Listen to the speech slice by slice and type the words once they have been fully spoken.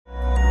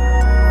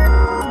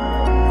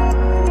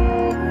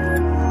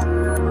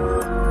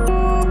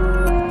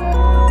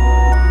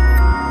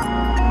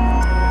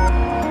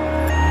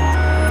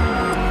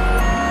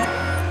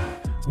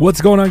What's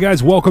going on,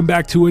 guys? Welcome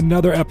back to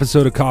another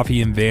episode of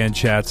Coffee and Van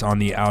Chats on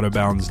the Out of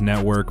Bounds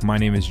Network. My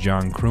name is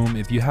John Kroom.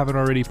 If you haven't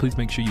already, please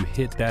make sure you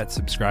hit that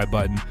subscribe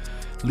button.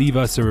 Leave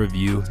us a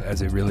review,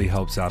 as it really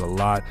helps out a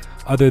lot.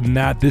 Other than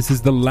that, this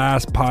is the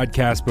last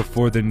podcast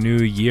before the new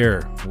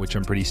year, which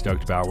I'm pretty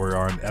stoked about. We're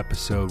on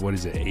episode,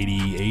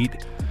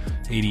 88,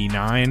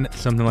 89,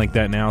 something like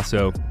that now.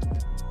 So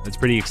it's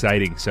pretty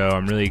exciting. So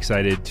I'm really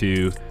excited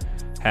to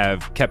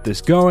have kept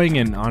this going,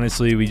 and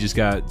honestly, we just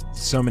got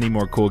so many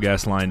more cool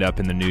guests lined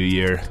up in the new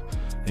year,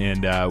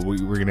 and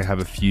we're gonna have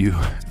a few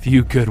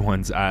good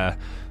ones that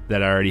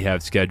I already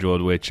have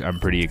scheduled, which I'm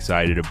pretty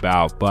excited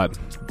about. But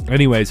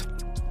anyways,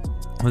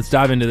 let's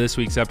dive into this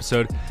week's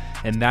episode,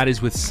 and that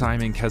is with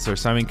Simon Kessler.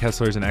 Simon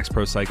Kessler is an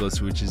ex-pro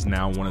cyclist, which is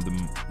now one of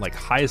the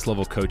highest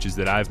level coaches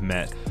that I've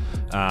met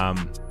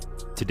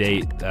to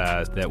date,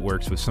 that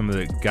works with some of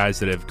the guys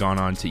that have gone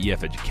on to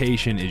EF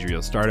Education,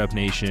 Israel Startup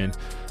Nation.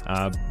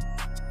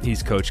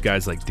 He's coached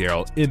guys like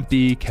Daryl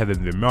Impey, Kevin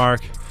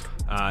Vermark,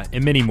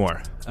 and many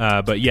more.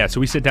 But yeah, so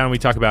we sit down and we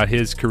talk about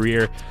his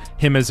career,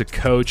 him as a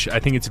coach. I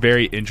think it's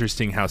very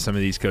interesting how some of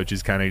these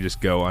coaches kind of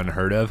just go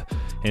unheard of.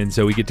 And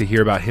so we get to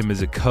hear about him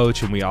as a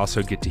coach, and we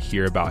also get to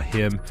hear about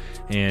him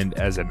and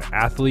as an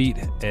athlete,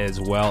 as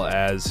well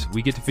as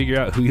we get to figure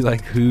out who you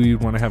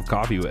want to have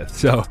coffee with.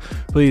 So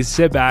please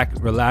sit back,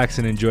 relax,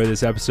 and enjoy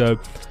this episode.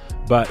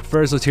 But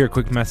first, let's hear a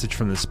quick message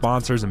from the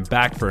sponsors. And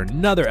back for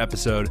another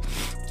episode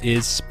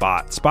is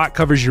Spot. Spot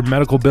covers your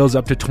medical bills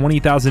up to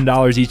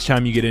 $20,000 each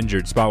time you get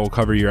injured. Spot will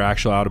cover your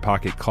actual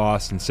out-of-pocket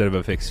costs instead of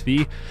a fixed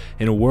fee.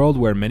 In a world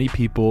where many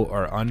people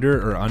are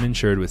under or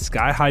uninsured with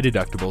sky-high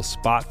deductibles,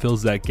 Spot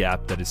fills that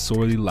gap that is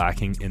sorely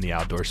lacking in the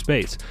outdoor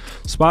space.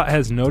 Spot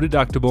has no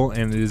deductible,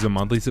 and it is a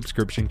monthly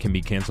subscription, can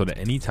be canceled at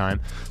any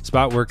time.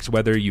 Spot works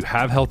whether you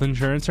have health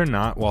insurance or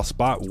not, while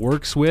Spot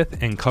works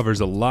with and covers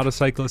a lot of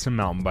cyclists and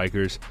mountain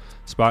bikers.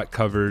 Spot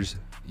covers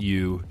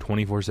you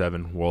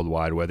 24/7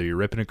 worldwide, whether you're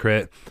ripping a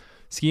crit,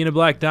 skiing a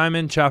black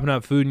diamond, chopping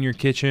up food in your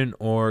kitchen,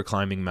 or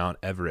climbing Mount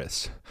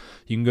Everest.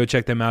 You can go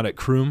check them out at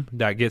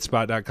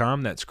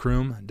kroom.getspot.com. That's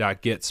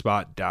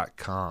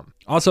kroom.getspot.com.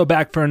 Also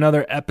back for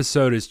another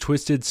episode is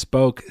Twisted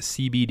Spoke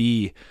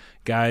CBD.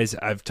 Guys,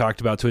 I've talked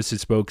about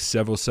Twisted Spoke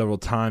several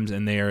times,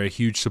 and they are a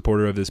huge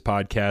supporter of this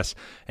podcast.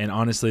 And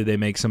honestly, they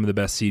make some of the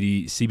best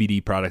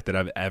CBD product that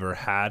I've ever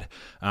had.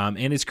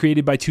 And it's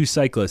created by two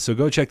cyclists. So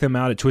go check them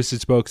out at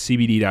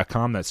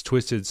twistedspokecbd.com. That's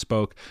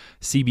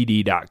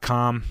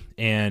twistedspokecbd.com.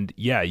 And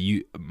yeah,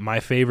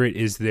 my favorite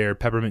is their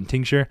peppermint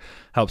tincture.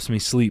 Helps me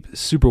sleep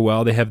super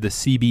well. They have the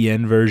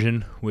CBN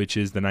version, which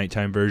is the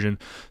nighttime version.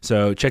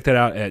 So check that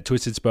out at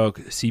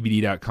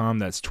twistedspokecbd.com.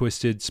 That's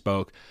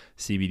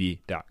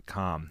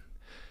twistedspokecbd.com.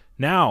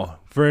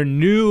 Now, for a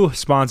new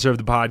sponsor of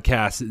the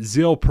podcast,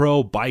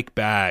 ZillPro Bike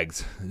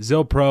Bags.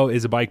 ZillPro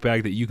is a bike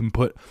bag that you can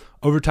put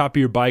over top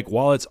of your bike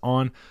while it's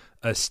on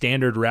a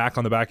standard rack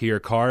on the back of your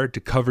car to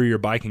cover your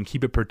bike and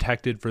keep it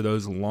protected for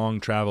those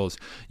long travels.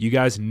 You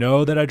guys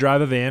know that I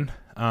drive a van,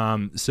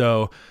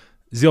 so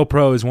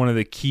ZillPro is one of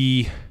the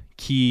key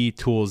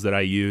tools that I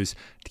use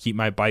to keep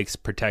my bikes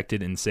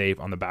protected and safe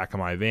on the back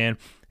of my van,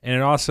 and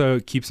it also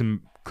keeps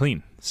them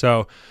clean.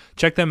 So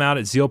check them out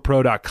at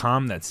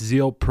zillpro.com. That's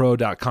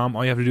zillpro.com.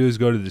 All you have to do is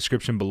go to the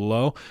description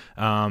below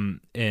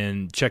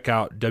and check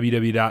out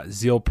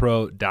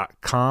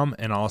www.zillpro.com,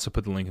 and I'll also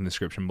put the link in the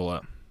description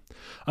below.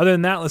 Other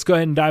than that, let's go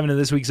ahead and dive into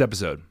this week's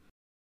episode.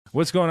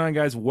 What's going on,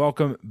 guys?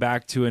 Welcome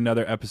back to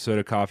another episode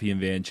of Coffee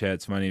and Van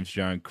Chats. My name's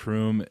John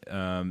Kroom,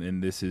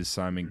 and this is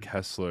Simon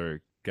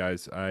Kessler.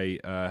 Guys, I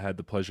had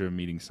the pleasure of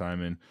meeting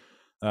Simon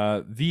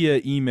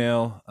via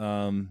email.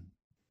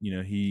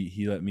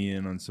 He let me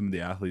in on some of the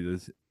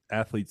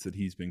athletes that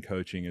he's been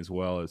coaching, as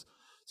well as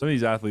some of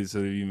these athletes that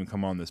have even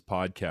come on this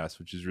podcast,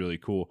 which is really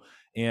cool.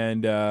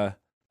 And I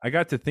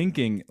got to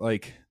thinking,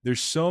 there's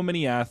so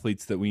many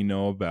athletes that we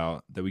know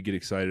about, that we get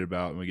excited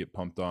about and we get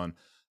pumped on,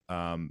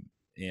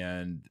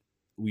 and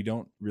we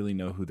don't really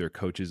know who their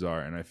coaches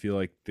are. And I feel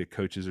like the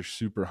coaches are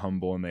super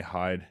humble, and they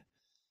hide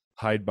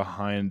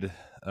behind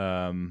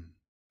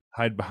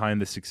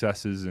the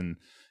successes and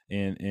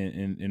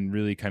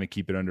really kind of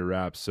keep it under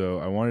wraps. So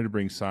I wanted to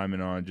bring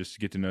Simon on just to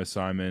get to know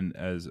Simon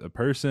as a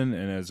person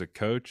and as a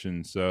coach.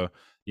 And so,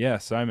 yeah,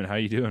 Simon, how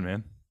you doing,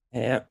 man?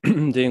 Yeah,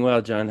 doing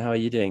well, John. How are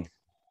you doing?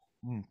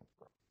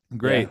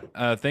 Great.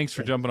 Yeah. Thanks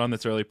for jumping on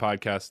this early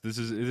podcast. This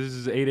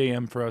is 8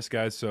 a.m. for us,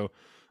 guys. So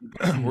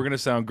we're going to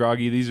sound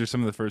groggy. These are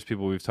some of the first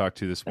people we've talked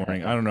to this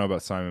morning. I don't know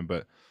about Simon,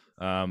 but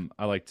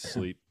I like to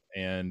sleep.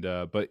 And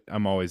but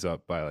I'm always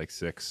up by like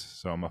 6,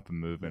 so I'm up and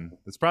moving.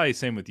 It's probably the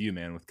same with you,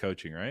 man, with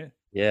coaching, right?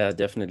 Yeah,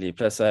 definitely.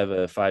 Plus, I have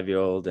a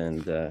 5-year-old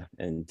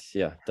and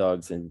yeah,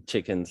 dogs and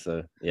chickens.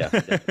 So yeah,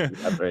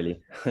 up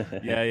early.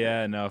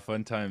 No,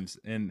 fun times.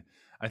 And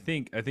I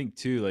think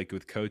too, like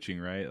with coaching,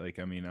 right? Like,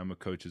 I mean, I'm a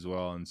coach as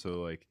well, and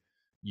so like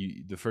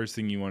the first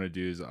thing you want to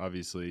do is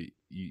obviously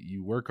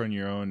you work on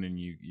your own, and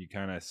you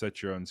kind of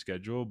set your own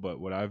schedule. But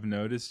what I've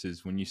noticed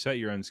is when you set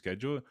your own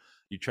schedule,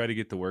 you try to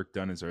get the work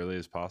done as early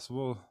as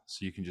possible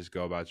so you can just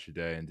go about your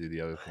day and do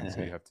the other things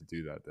that you have to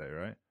do that day,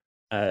 right?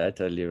 I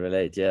totally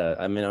relate. Yeah.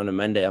 I mean, on a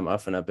Monday, I'm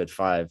often up at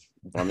 5,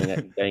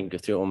 going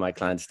through all my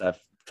client stuff,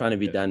 trying to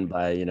be Yeah. done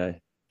by,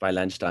 by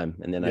lunchtime.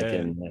 And then I Yeah.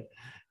 can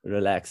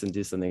relax and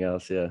do something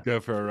else. Yeah. Go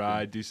for a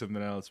ride, do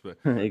something else. But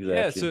yeah,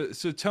 Exactly.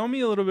 so tell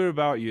me a little bit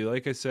about you.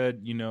 Like I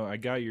said, I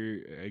got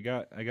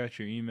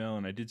your email,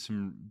 and I did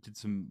some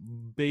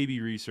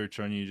baby research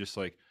on you, just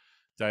like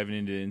diving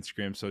into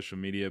Instagram, social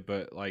media.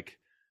 But like,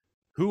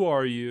 who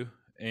are you,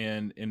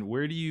 and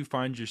where do you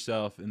find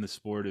yourself in the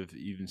sport of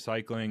even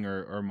cycling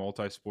or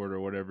multi-sport or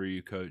whatever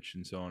you coach,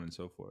 and so on and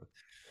so forth?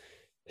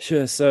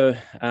 Sure. So,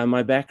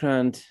 my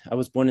background, I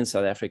was born in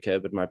South Africa,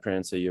 but my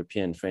parents are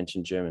European, French,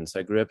 and German. So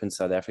I grew up in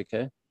South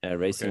Africa,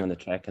 racing Okay. on the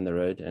track and the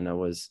road, and I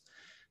was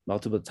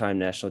multiple time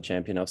national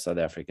champion of South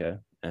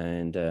Africa.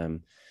 And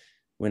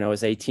when I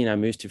was 18, I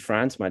moved to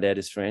France. My dad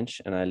is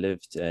French, and I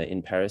lived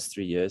in Paris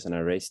 3 years, and I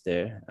raced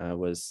there. I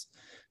was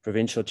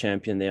provincial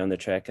champion there on the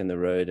track and the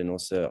road, and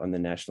also on the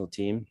national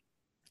team.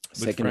 With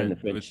Second in the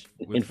friend French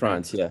with in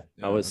France, France.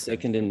 yeah. I Yeah. was Okay.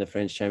 second in the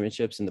French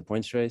championships in the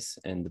points race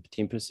and the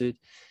team pursuit.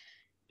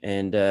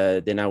 And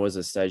then I was a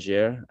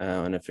stagiaire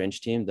on a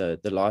French team. The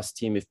last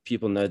team, if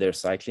people know their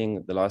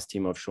cycling, the last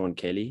team of Sean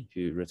Kelly,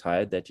 who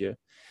retired that year.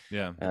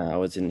 Yeah. I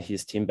was in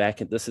his team back.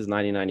 This is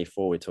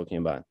 1994. We're talking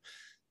about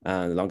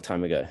a long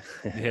time ago.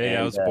 Yeah, yeah. I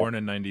And was born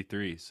in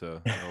 '93,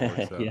 so it all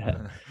works out.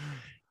 yeah,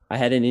 I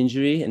had an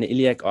injury, an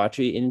iliac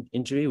artery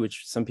injury,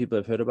 which some people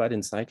have heard about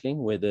in cycling,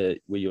 where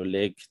your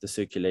leg, the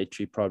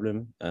circulatory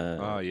problem.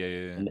 Oh, yeah, yeah,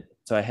 yeah. And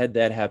so I had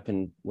that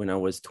happen when I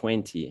was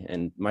 20,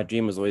 and my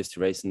dream was always to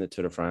race in the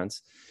Tour de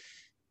France,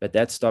 but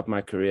that stopped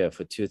my career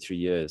for 2 or 3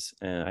 years.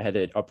 I had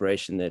an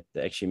operation that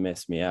actually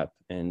messed me up,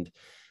 and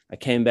I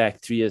came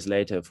back 3 years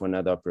later for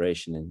another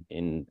operation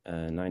in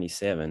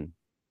 '97.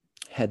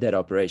 Had that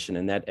operation,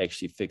 and that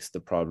actually fixed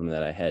the problem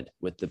that I had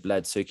with the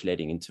blood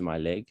circulating into my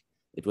leg.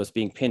 It was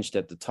being pinched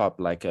at the top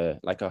like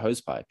a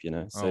hose pipe, so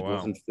Oh, it wow.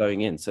 wasn't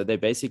flowing in. So they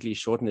basically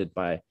shortened it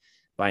by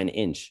an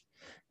inch,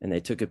 and they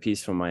took a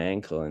piece from my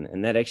ankle,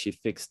 and that actually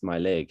fixed my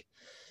leg.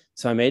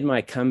 So I made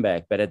my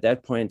comeback, but at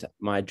that point,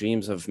 my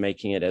dreams of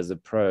making it as a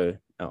pro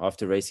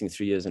after racing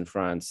 3 years in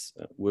France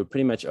were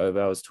pretty much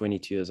over. I was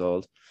 22 years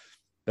old,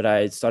 but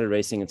I started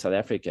racing in South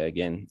Africa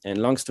again. And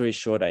long story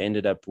short, I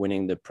ended up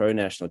winning the pro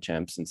national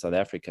champs in South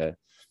Africa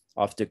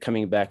after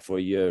coming back for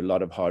a year, a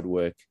lot of hard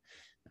work.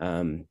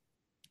 Um,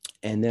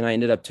 and then I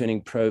ended up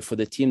turning pro for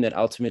the team that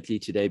ultimately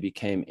today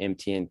became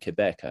MTN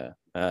Quebec.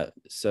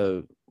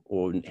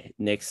 Or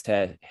next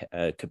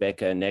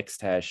Quebec,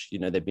 next hash,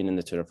 they've been in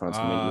the Tour de France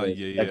for many Ah, years.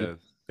 yeah, yeah.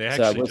 They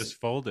So I actually was just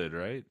folded,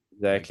 right? Like,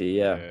 exactly,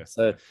 yeah.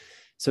 yeah.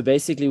 So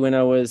basically, when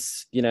I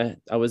was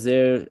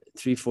there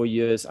 3 4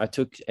 years. I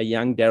took a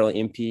young Daryl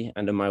Impey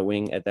under my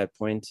wing at that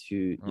point,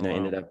 who Oh, wow.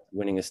 ended up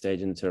winning a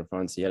stage in the Tour de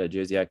France, the yellow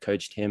jersey. I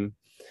coached him.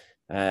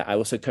 I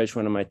also coached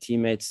one of my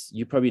teammates.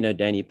 You probably know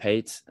Danny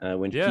Pate. Yeah.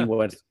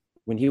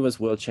 When he was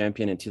world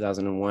champion in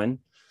 2001,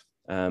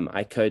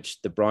 I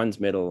coached the bronze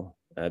medal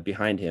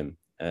behind him,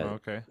 Oh,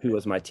 okay. who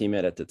was my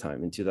teammate at the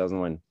time in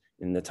 2001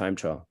 in the time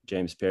trial,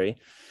 James Perry.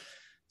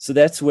 So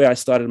that's where I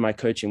started my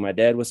coaching. My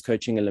dad was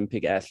coaching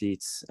Olympic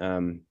athletes.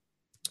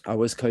 I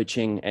was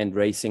coaching and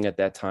racing at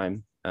that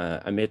time.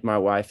 I met my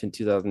wife in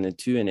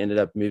 2002 and ended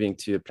up moving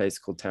to a place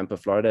called Tampa,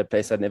 Florida, a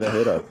place I'd never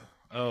heard of.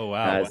 Oh,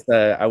 wow.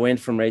 So I went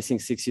from racing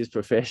 6 years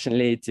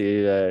professionally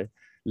to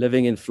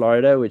living in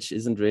Florida, which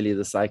isn't really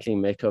the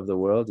cycling mecca of the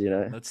world.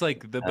 That's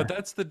like but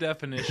that's the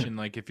definition.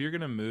 Like, if you're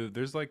gonna move,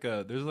 there's like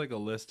a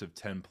list of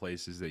 10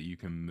 places that you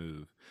can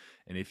move.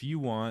 And if you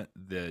want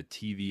the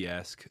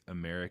TV-esque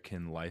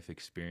American life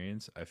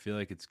experience, I feel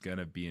like it's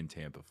gonna be in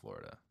Tampa,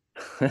 Florida.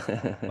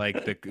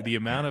 Like, the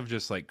amount of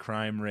just like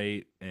crime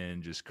rate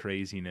and just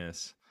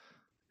craziness,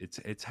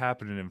 it's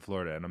happening in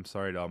Florida. And I'm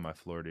sorry to all my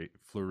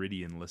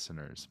Floridian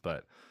listeners,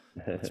 but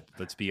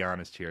let's be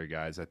honest here,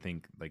 guys. I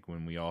think, like,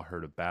 when we all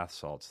heard of bath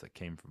salts, that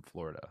came from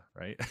Florida,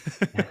 right?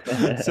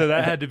 So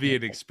that had to be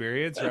an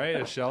experience,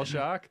 right? A shell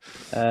shock.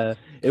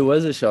 It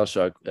was a shell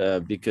shock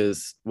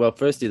because, well,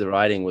 firstly, the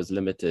riding was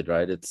limited,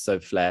 right? It's so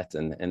flat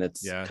and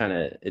Yeah.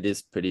 it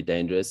is pretty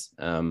dangerous.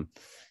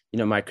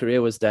 My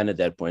career was done at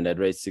that point. I'd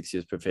raced 6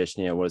 years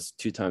professionally. I was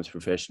 2 times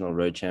professional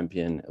road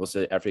champion,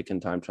 also African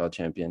time trial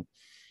champion.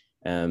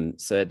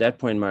 So at that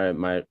point,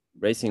 my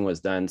racing was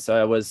done. So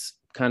I was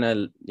kind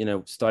of,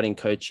 starting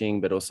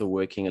coaching, but also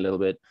working a little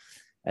bit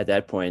at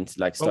that point,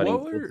 like But starting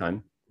full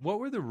time. what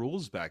were the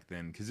rules back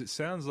then? Because it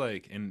sounds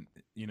like, and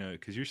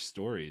because your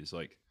story is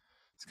like,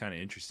 it's kind of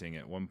interesting.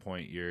 At one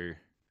point, you're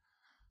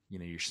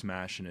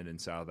smashing it in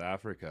South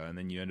Africa, and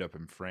then you end up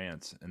in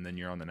France, and then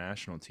you're on the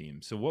national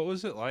team. So what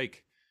was it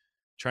like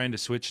trying to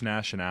switch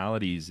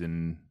nationalities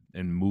and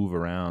move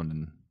around,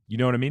 and you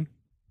know what I mean?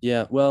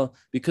 Yeah, well,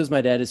 because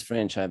my dad is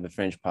French, I have a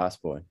French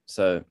passport.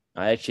 So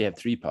I actually have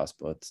 3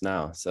 passports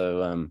now.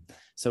 So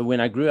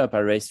when I grew up, I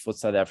raced for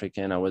South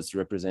Africa and I was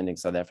representing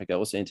South Africa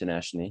also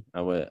internationally.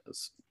 I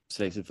was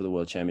selected for the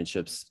World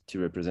Championships to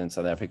represent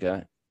South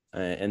Africa.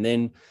 And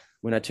then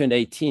when I turned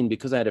 18,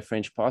 because I had a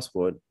French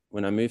passport,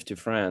 when I moved to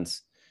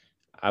France,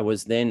 I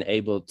was then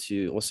able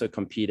to also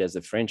compete as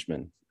a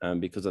Frenchman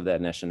because of that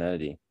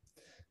nationality.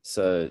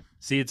 So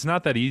See, it's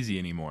not that easy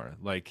anymore.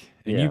 Like,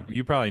 and yeah.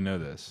 you probably know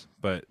this,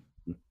 but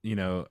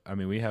I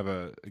mean, we have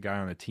a guy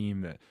on a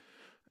team that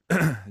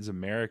is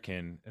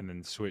American and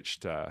then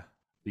switched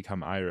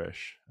become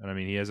Irish. And I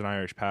mean, he has an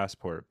Irish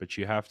passport, but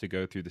you have to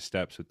go through the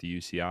steps with the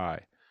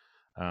UCI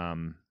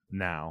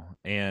now,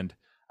 and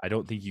I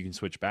don't think you can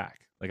switch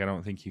back. Like, I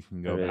don't think you can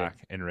Oh, go really?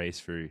 back and race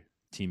for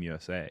Team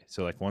USA.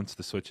 So like once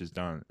the switch is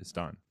done, it's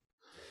done.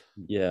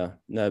 Yeah.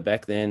 No,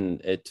 back then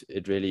it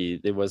really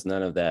there was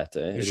none of that.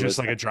 It's It just was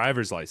like a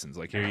driver's license.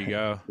 Like, here you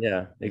go.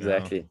 yeah, You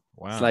know, exactly. It's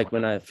wow. like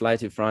when I fly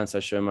to France, I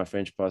show my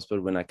French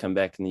passport. When I come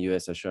back in the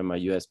US, I show my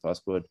US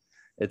passport.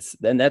 It's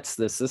then that's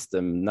the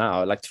system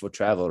now, like for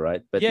travel,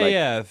 right? But Yeah, like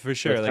yeah, for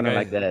so sure. it's Like kind of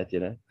like that, you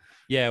know?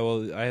 yeah,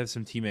 well, I have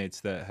some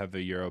teammates that have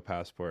a Euro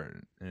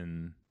passport,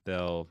 and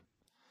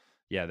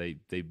yeah,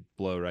 they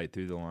blow right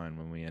through the line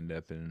when we end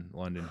up in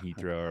London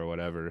Heathrow or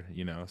whatever,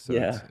 So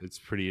Yeah. it's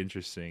pretty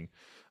interesting.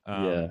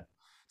 Um, Yeah.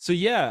 so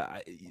yeah,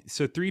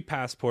 so three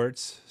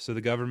passports. So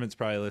the government's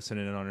probably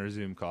listening in on our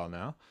Zoom call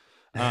now.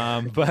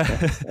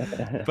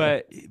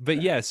 But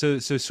but yeah, so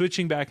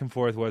switching back and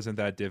forth wasn't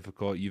that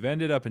difficult. You've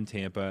ended up in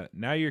Tampa.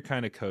 Now you're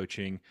kind of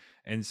coaching,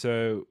 and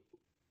so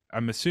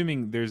I'm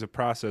assuming there's a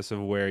process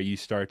of where you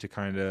start to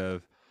kind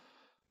of,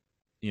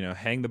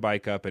 hang the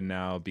bike up and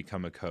now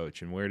become a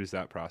coach. And where does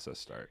that process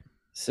start?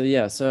 So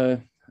yeah,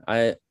 so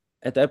I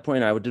at that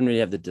point I didn't really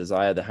have the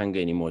desire, the hunger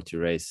anymore to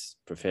race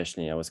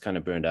professionally. I was kind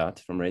of burned out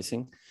from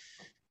racing,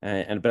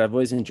 and but I've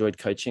always enjoyed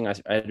coaching. I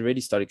had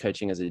already started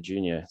coaching as a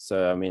junior,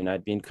 so I mean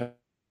I'd been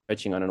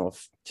coaching on and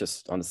off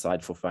just on the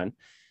side for fun.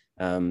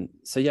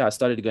 So yeah, I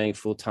started going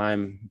full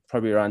time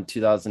probably around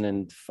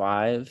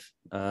 2005,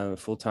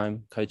 full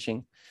time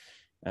coaching.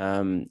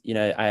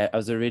 I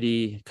was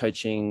already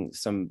coaching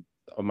some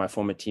of my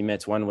former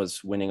teammates. One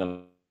was winning a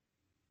lot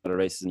of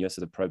races in the US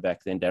as a pro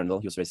back then. Darren Hill,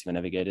 he was racing on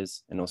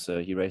Navigators, and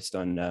also he raced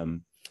on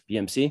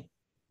BMC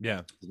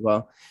Yeah. as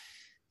well.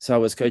 So I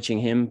was coaching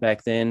him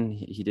back then.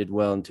 He did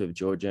well in Tour of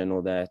Georgia and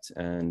all that.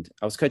 And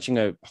I was coaching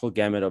a whole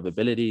gamut of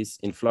abilities.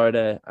 In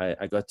Florida,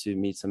 I got to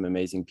meet some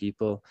amazing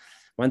people.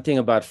 One thing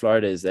about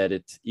Florida is that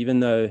even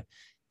though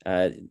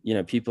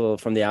people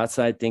from the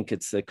outside think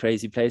it's a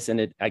crazy place,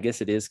 and I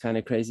guess it is kind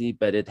of crazy,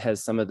 but it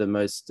has some of the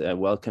most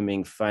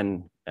welcoming,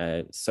 fun,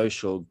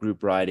 social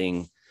group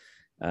riding.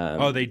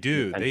 Oh, Um, they in the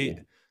do. They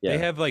country. they Yeah,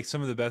 have like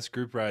some of the best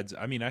group rides.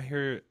 I mean, I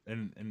hear,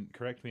 and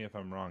correct me if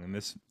I'm wrong, and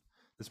this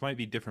might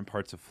be different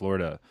parts of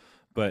Florida,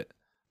 but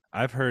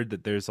I've heard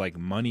that there's like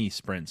money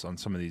sprints on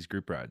some of these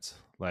group rides.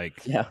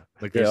 yeah,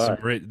 Like they there's are.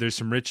 there's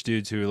some rich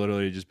dudes who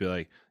literally just be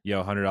like, "Yo,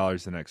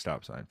 $100 the next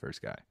stop sign,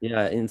 first guy."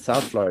 Yeah, in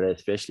South Florida,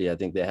 especially, I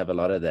think they have a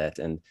lot of that.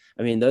 And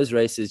I mean, those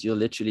races, you'll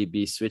literally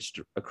be switched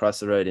across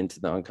the road into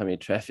the oncoming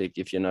traffic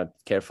if you're not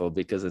careful,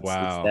 because it's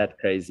Wow. that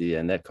crazy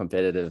and that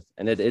competitive.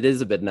 And it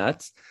is a bit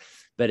nuts,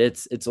 but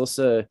it's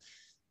also,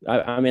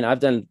 I mean, I've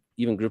done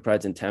even group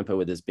rides in Tampa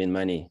where there's been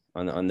money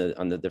on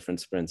the different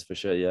sprints for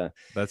sure. Yeah.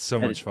 That's so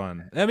And much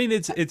fun. I mean,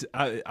 it's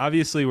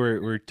obviously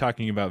we're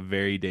talking about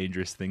very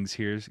dangerous things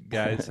here,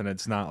 guys, and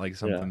it's not like yeah.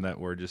 something that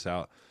we're just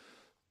out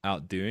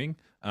doing.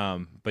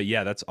 But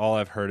yeah, that's all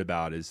I've heard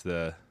about is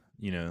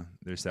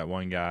there's that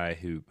one guy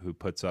who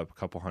puts up a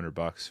couple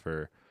 $100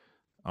 for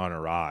on a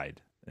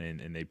ride,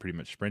 and they pretty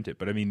much sprint it.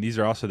 But I mean, these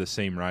are also the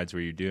same rides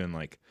where you're doing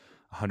like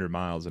 100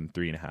 miles in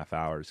 3.5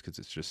 hours because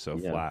it's just so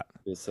Yeah, flat.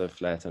 it's so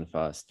flat and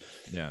fast.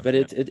 Yeah. But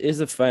it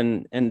is a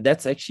fun, and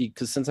that's actually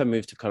because since I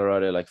moved to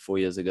Colorado like 4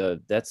 years ago,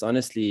 that's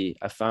honestly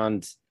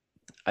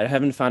I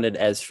haven't found it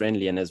as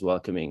friendly and as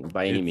welcoming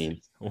by any It's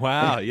means.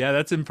 wow. Yeah,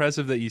 that's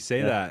impressive that you say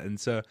Yeah. that. And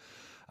so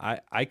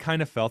I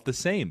kind of felt the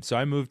same. So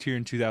I moved here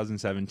in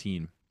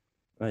 2017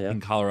 Oh yeah. in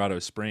Colorado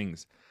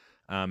Springs.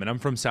 And I'm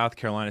from South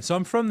Carolina. So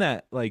I'm from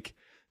that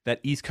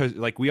East Coast,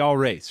 like we all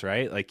race,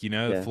 right? Like,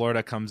 Yeah.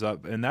 Florida comes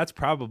up, and that's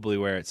probably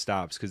where it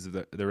stops because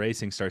the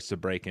racing starts to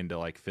break into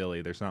like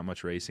Philly. There's not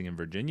much racing in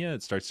Virginia.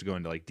 It starts to go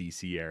into like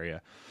DC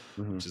area,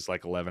 Hmm. which is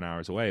like 11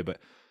 hours away.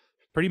 But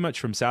pretty much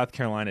from South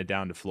Carolina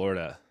down to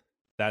Florida,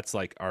 that's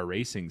like our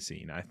racing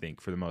scene, I think,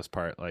 for the most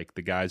part. Like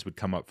the guys would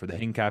come up for the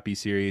Hincapie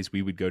series.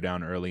 We would go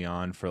down early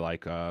on for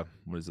like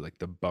what is it, like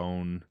the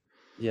Bone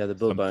Yeah. The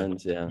Bill something.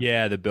 Bones. Yeah.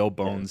 Yeah, the Bill Yeah.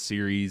 Bones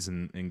series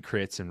and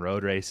crits and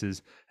road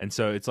races. And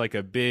so it's like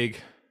a big,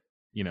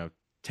 you know,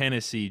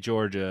 Tennessee,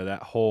 Georgia,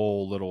 that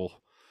whole little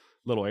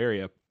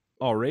area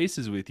all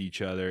races with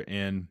each other.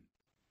 And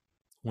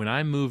when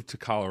I moved to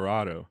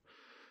Colorado,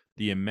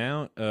 the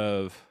amount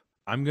of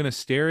I'm going to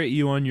stare at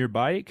you on your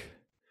bike,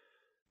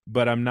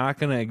 but I'm not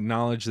going to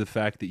acknowledge the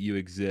fact that you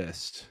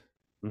exist,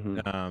 Hmm.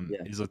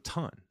 Yeah. is a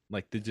ton.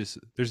 Like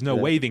there's no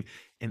The, waving,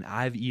 and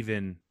I've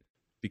even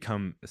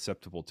become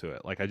acceptable to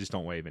it. Like I just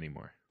don't wave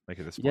anymore. Like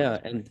at this point in yeah, the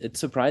sport. and it's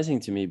surprising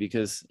to me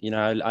because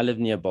I live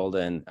near Boulder,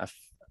 and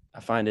I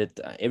find it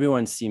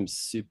everyone seems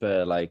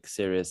super like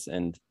serious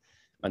and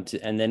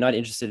they're not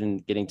interested in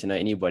getting to know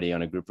anybody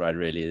on a group ride.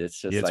 Really,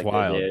 it's Yeah, just it's like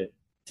they're wild. there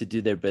to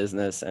do their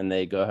business, and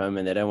they go home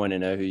and they don't want to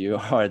know who you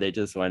are. They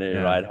just want to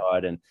Yeah. ride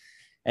hard. And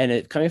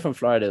And coming from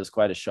Florida, it was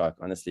quite a shock,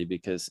 honestly,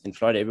 because in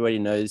Florida, everybody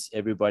knows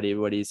everybody,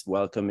 everybody's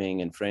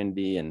welcoming and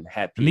friendly and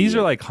And these happy. are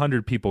And like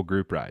 100 people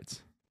group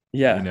rides,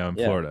 yeah, in yeah.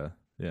 Florida.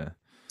 Yeah.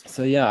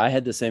 So yeah, I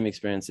had the same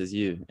experience as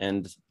you,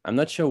 and I'm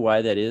not sure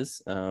why that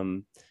is.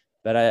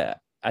 But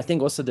I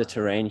think also the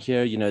terrain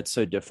here, it's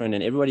so different,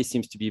 and everybody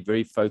seems to be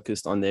very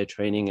focused on their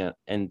training,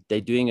 and they're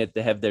doing it.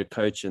 They have their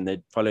coach, and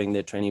they're following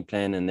their training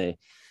plan,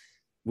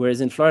 whereas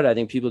in Florida, I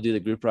think people do the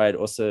group ride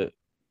also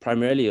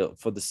primarily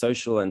for the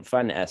social and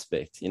fun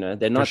aspect. They're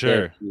For not there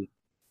sure. to,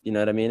 you know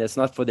what I mean? It's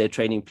not for their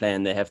training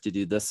plan. They have to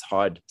do this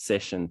hard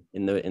session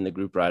in the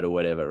group ride or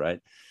whatever, right?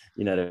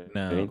 You know what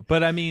I No, mean?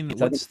 but I mean,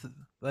 So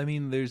I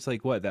think there's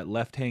like what, that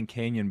left-hand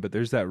canyon, but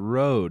there's that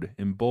road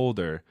in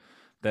Boulder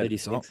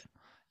that's all, 36.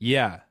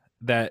 yeah,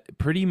 that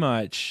pretty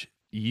much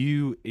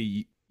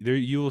there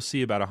you will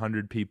see about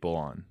 100 people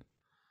on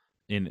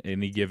in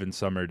any given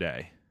summer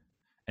day,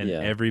 and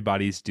Yeah,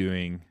 everybody's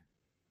doing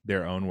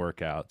their own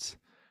workouts. yeah,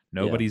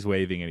 Nobody's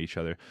waving at each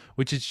other,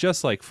 which is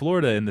just like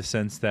Florida in the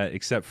sense that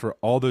except for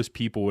all those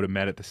people would have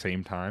met at the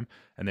same time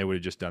and they would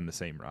have just done the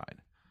same ride.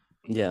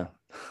 yeah,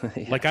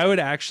 yeah, Like I would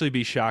actually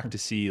be shocked to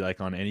see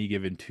like on any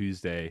given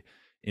Tuesday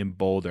in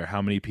Boulder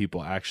how many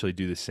people actually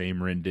do the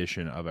same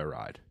rendition of a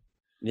ride.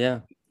 yeah.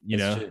 You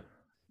That's know? true.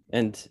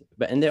 And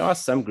there are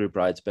some group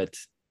rides, but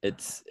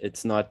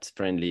it's not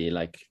friendly.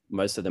 Like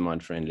most of them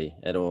aren't friendly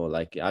at all.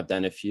 Like I've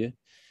done a few,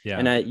 Yeah.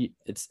 and I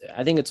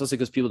think it's also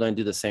because people don't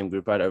do the same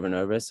group ride over and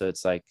over. So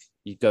it's like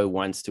you go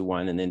once to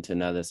one and then to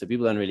another. So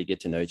people don't really get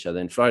to know each other.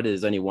 In Florida,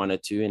 there's only one or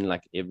two in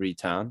like every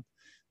town.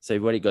 So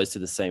everybody goes to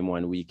the same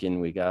one week in,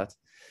 week out.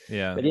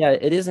 Yeah. But yeah,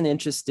 it is an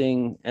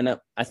interesting, and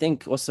I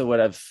think also what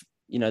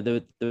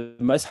the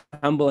most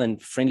humble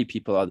and friendly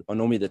people are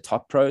normally the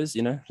top pros,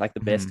 like the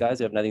best Mhm. guys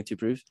who have nothing to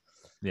prove.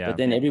 Yeah. But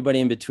then everybody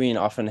in between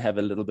often have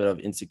a little bit of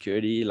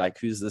insecurity, like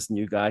who's this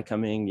new guy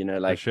coming, For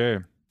like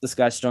sure. this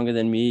guy's stronger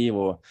than me,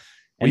 and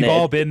We've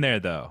all been there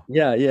though.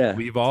 yeah, yeah. So,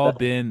 We've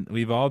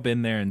all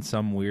been there in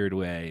some weird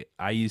way.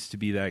 I used to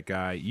be that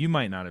guy. You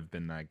might not have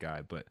been that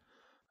guy, but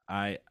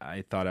I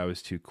thought I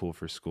was too cool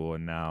for school,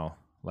 and now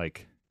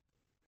like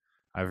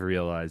I've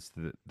realized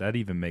that that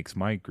even makes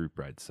my group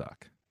ride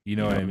suck. You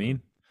know what I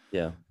mean?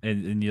 yeah,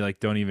 And you like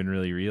don't even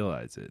really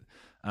realize it.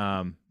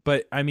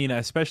 But I mean,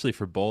 especially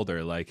for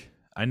Boulder, like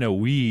I know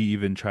we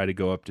even try to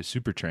go up to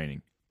super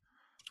training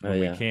oh when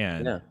we yeah,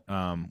 can,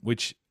 yeah,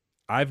 which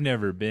I've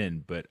never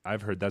been, but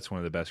I've heard that's one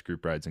of the best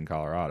group rides in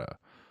Colorado.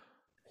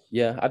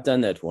 yeah. I've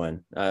done that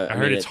one. I I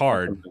heard mean, it's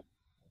hard.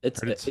 it's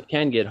Heard it's it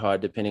can get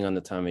hard depending on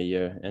the time of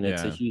year, and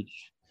it's a yeah.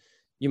 huge.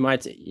 You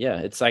might, yeah,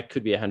 it's like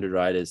could be 100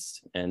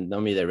 riders, and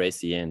normally they race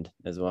the end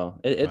as well.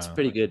 It's Wow.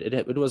 pretty good.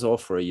 It was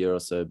off for a year or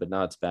so, but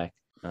now it's back.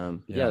 Yeah,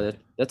 Yeah.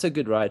 that's a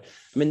good ride.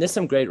 I mean, there's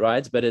some great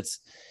rides, but it's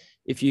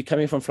if you're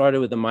coming from Florida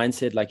with the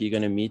mindset like you're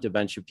going to meet a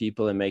bunch of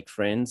people and make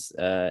friends,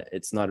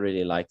 it's not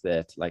really like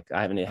that. Like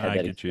I haven't had I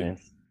that get you.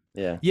 experience.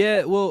 Yeah.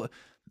 Yeah, well,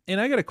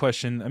 and I got a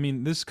question. I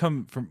mean, this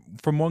come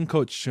from one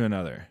coach to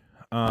another.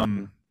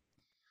 Mhm.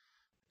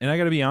 And I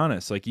got to be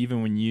honest, like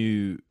even when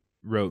you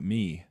wrote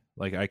me,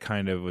 like I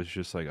kind of was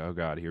just like, oh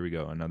God, here we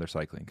go, another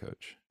cycling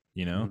coach.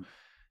 You know? Mhm.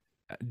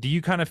 Do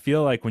you kind of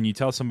feel like when you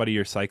tell somebody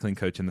you're a cycling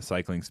coach in the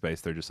cycling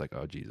space, they're just like,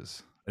 oh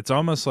Jesus. It's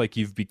almost like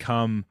you've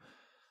become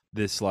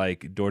this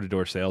like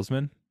door-to-door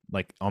salesman,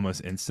 like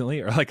almost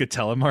instantly, or like a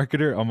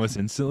telemarketer almost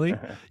instantly.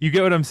 You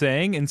get what I'm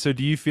saying? And so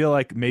do you feel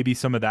like maybe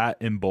some of that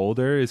in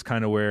Boulder is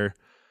kind of where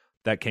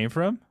that came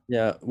from?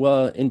 Yeah.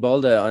 Well, in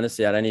Boulder,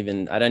 honestly, I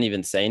don't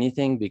even say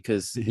anything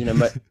because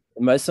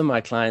most of my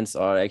clients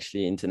are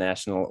actually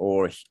international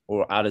or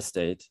out of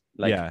state.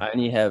 Like Yeah.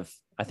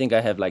 I think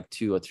I have like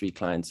 2 or 3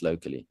 clients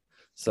locally.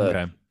 So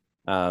Okay.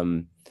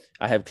 um,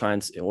 I have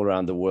clients all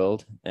around the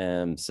world.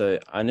 So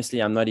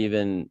honestly, I'm not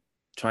even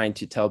trying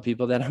to tell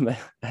people that I'm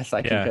a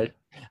cycling Yeah. coach.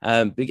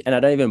 And I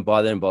don't even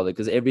bother in Boulder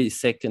because every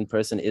second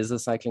person is a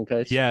cycling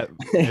coach. Yeah, You know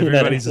what I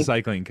everybody's a mean?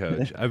 cycling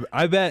coach.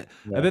 I bet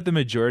Yeah. the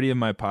majority of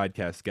my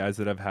podcast guys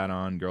that I've had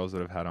on, girls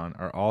that I've had on,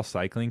 are all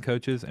cycling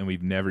coaches, and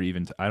we've never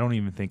even. I don't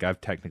even think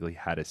I've technically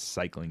had a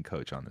cycling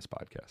coach on this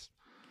podcast.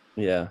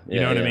 Yeah. You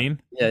know Yeah. what I Yeah.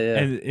 mean? Yeah.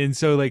 Yeah. And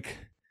so like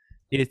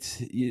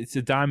it's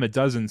a dime a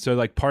dozen. So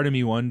like part of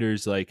me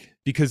wonders like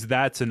because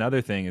that's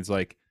another thing is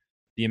like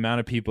the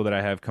amount of people that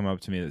I have come up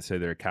to me that say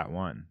they're a Cat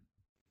 1.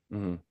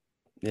 Mhm.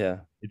 Yeah.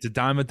 It's a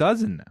dime a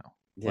dozen now.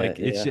 Yeah. Like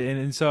it's Yeah.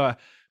 and so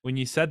when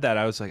you said that,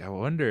 I was like, I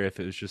wonder if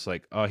it was just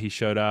like, oh, he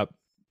showed up,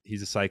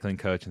 he's a cycling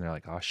coach, and they're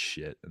like, oh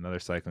shit, another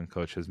cycling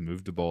coach has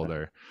moved to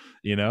Boulder,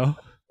 you know?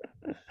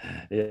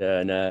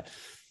 Yeah.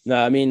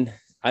 No, I mean,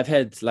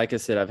 like I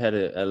said, I've had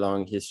a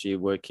long history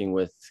working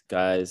with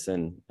guys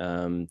and,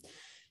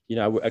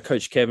 I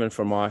coach Kevin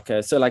from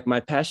Marca. So like my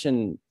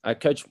passion, I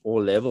coach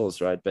all levels,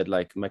 right? But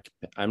like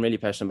I'm really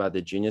passionate about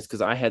the juniors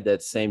because I had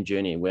that same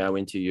journey where I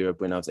went to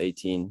Europe when I was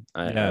 18.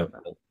 Yeah. I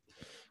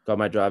got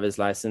my driver's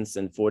license,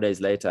 and 4 days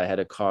later, I had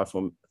a car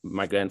from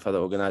my grandfather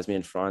organized me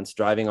in France,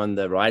 driving on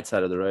the right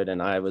side of the road,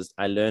 and I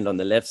learned on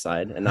the left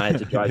side, and I had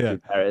to drive Yeah. through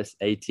Paris,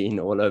 18,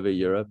 all over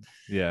Europe.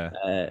 Yeah.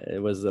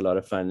 It was a lot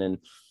of fun,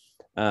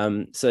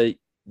 and so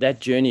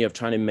that journey of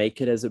trying to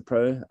make it as a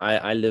pro,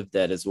 I lived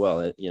that as well,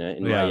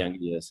 in my Yeah. younger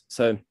years.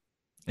 So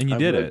And you I've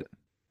did worked, it.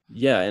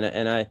 yeah,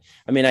 and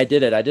I mean, I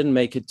did it. I didn't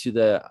make it to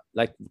the,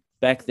 like,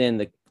 back then,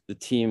 the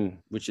team,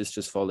 which is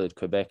just followed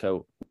Quebec,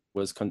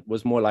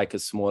 was more like a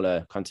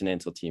smaller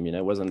continental team.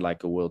 It wasn't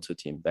like a world tour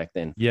team back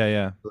then. Yeah,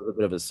 yeah. A little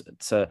bit of a,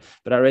 so,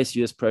 but I raced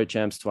US Pro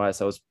Champs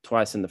twice. I was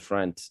twice in the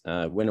front.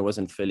 When it was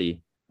in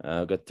Philly,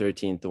 I got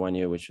 13th the one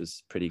year, which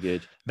was pretty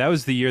good. That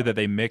was the year that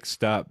they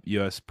mixed up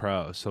US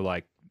Pro. So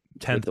like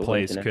With 10th the all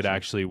place could international.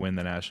 actually win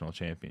the national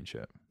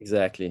championship.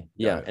 Exactly. Got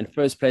Yeah. it. And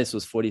first place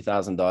was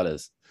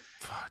 $40,000.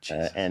 Oh,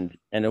 Jesus. And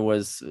it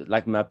was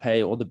like my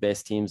pay, all the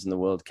best teams in the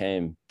world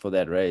came for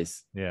that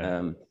race.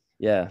 Yeah.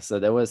 Yeah, so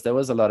there was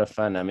a lot of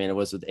fun. I mean, it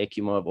was with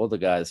Ekimov, all the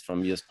guys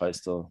from US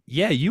Postal.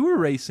 Yeah, you were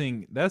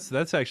racing. That's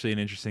actually an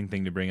interesting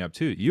thing to bring up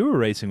too. You were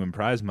racing when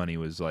prize money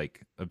was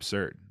like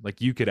absurd. Like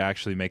you could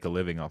actually make a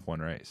living off one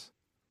race.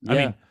 I Yeah,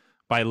 mean,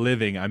 by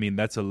living, I mean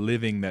that's a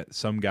living that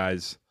some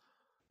guys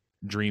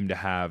dream to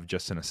have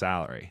just in a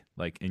salary.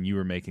 Like, and you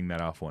were making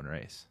that off one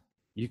race.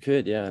 you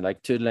could. Yeah,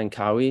 like Turtle and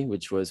Cowie,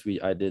 which was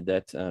I did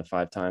that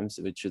 5 times,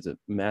 which is a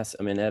mass.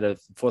 I mean, at a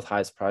fourth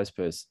highest prize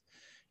purse.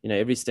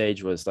 Every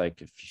stage was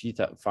like a few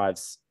five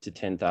to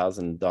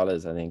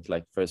 $10,000, I think,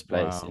 like first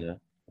place. Wow.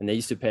 And they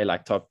used to pay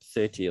like top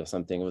 30 or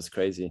something. It was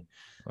crazy.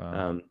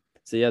 Wow.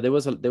 So yeah, there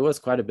was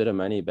quite a bit of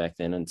money back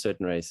then in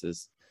certain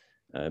races.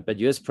 But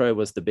US Pro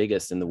was the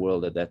biggest in the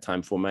world at that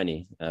time for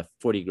money,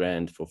 40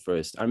 grand for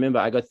first. I remember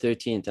I got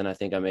 13th and I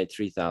think I made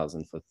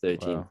 3,000 for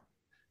 13th. Wow.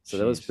 So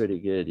that was Jeez. pretty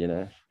good.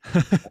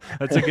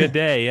 That's a good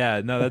day.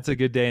 Yeah. No, that's a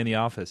good day in the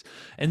office.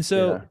 And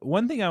so Yeah.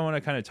 one thing I want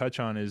to kind of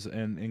touch on is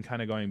and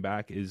kind of going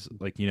back is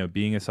like,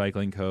 being a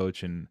cycling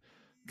coach and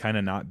kind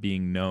of not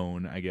being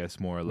known, I guess,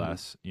 more or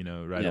less,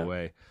 right Yeah.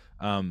 away.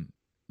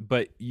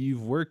 But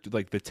you've worked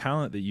like the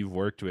talent that you've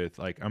worked with,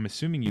 like I'm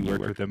assuming you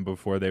worked with them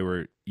before they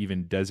were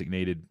even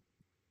designated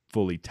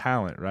fully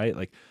talent, right?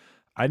 Like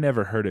I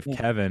never heard of Yeah.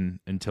 Kevin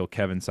until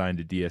Kevin signed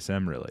to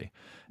DSM really.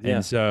 Yeah.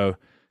 And so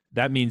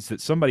that means that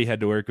somebody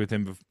had to work with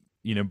him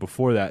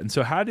before that. And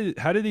so how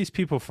did these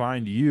people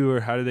find you,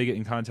 or how did they get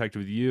in contact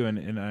with you?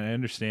 And I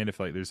understand if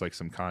like there's like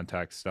some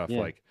contact stuff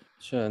Yeah. like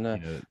Sure. No.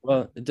 you know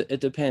Well,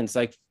 it depends.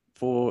 Like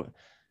I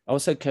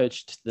also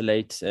coached the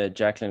late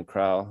Jacqueline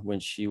Crowell when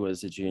she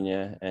was a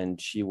junior,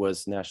 and she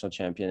was national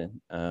champion.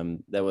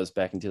 That was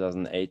back in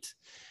 2008.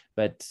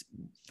 But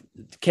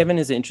Kevin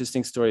is an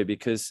interesting story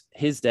because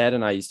his dad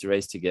and I used to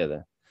race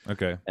together.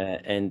 Okay.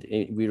 And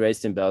we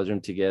raced in Belgium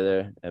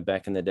together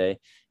back in the day,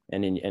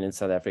 and in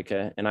South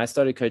Africa. And I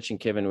started coaching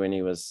Kevin when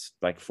he was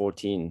like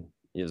 14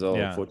 years old,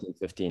 Yeah. 14,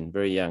 15,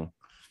 very young.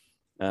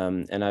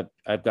 And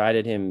I've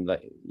guided him,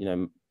 like,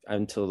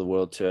 until the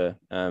world tour.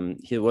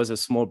 He was a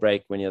small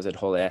break when he was at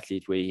Whole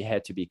Athlete where he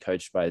had to be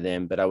coached by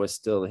them, but I was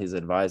still his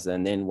advisor.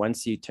 And then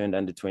once he turned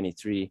under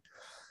 23,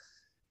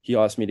 he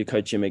asked me to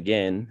coach him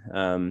again.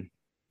 And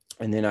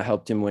then I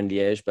helped him win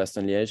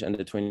Bastogne-Liège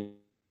under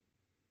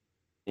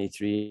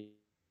 23.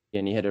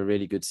 And he had a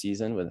really good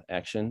season with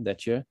Action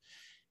that year.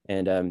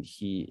 And and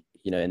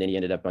then he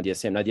ended up on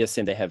DSM. Now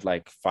DSM, they have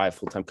like 5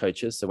 full-time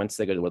coaches. So once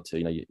they go to World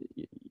Tour,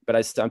 but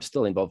I'm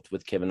still involved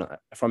with Kevin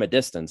from a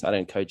distance. I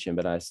don't coach him,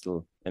 but I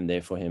still am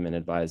there for him and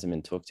advise him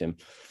and talk to him.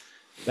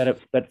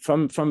 But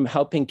from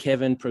helping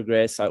Kevin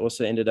progress, I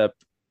also ended up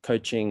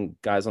coaching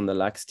guys on the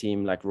Lux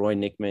team, like Roy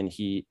Nickman.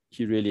 He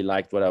really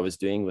liked what I was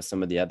doing with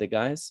some of the other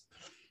guys.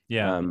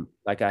 Yeah.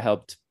 Like I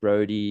helped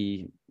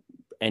Brody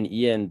and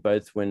Ian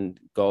both win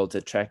gold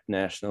at track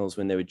nationals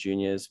when they were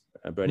juniors.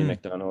 Brody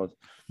McDonald.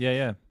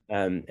 Yeah.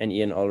 And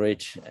Ian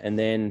Ulrich. And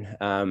then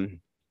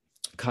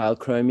Kyle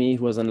Cromie,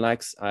 who was on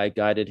Lux, I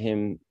guided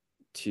him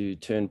to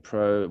turn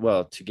pro,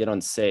 well, to get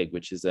on SEG,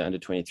 which is the under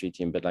 23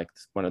 team, but like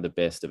one of the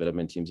best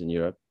development teams in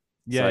Europe.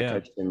 Yeah. So I Yeah.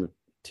 coached him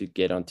to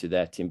get onto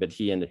that team, but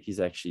he's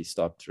actually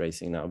stopped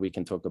racing now. We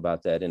can talk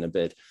about that in a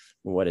bit,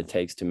 what it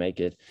takes to make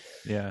it.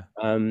 Yeah.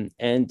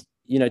 And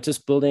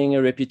just building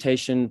a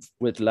reputation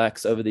with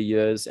Lux over the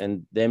years,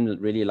 and them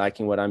really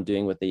liking what I'm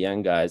doing with the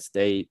young guys,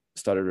 they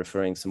started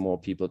referring some more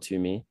people to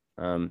me.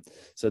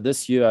 So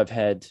this year I've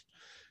had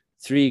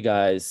 3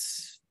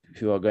 guys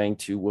who are going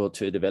to World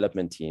Tour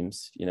development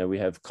teams. We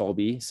have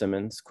Colby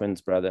Simmons,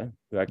 Quinn's brother,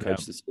 who I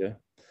coached this year.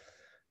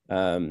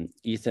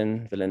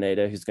 Ethan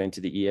Villaneda, who's going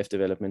to the EF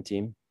development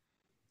team.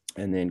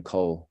 And then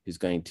Cole, who's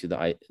going to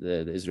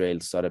the Israel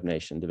Startup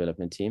Nation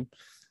development team.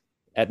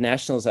 At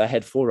nationals, I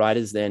had 4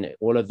 riders then.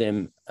 All of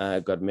them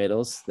got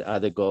medals,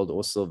 either gold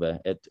or silver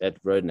at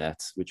Road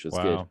Nats, which was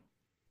good.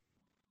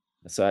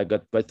 So I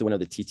got both the winner of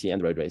the TT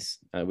and the road race,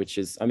 which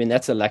is, I mean,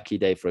 that's a lucky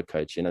day for a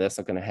coach. That's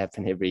not going to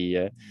happen every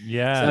year.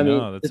 Yeah. So, I mean,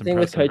 No, that's the thing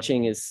impressive. with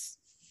coaching is,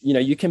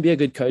 you can be a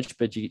good coach,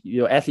 but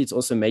your athletes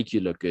also make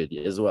you look good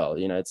as well.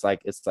 It's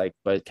like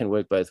both can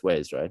work both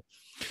ways, right?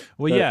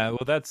 Well, yeah.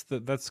 Well, that's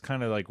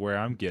kind of like where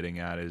I'm getting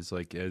at is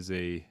like as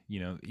a,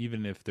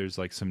 even if there's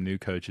like some new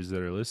coaches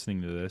that are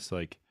listening to this,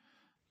 like,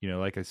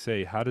 like I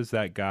say, how does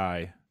that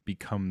guy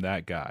become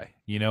that guy?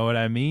 You know what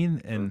I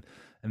mean? And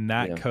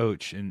that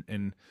coach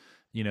and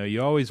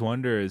you always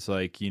wonder is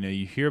like,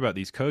 you hear about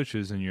these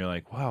coaches and you're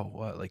like, wow,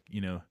 what, like,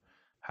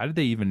 how did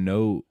they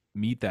even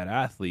meet that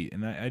athlete?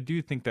 And I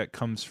do think that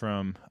comes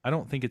from, I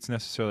don't think it's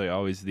necessarily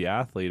always the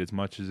athlete as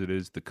much as it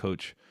is the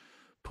coach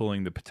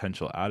pulling the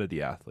potential out of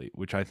the athlete,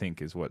 which I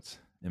think is what's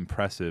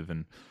impressive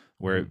and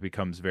where Mhm. it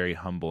becomes very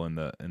humble in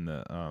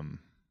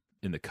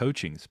the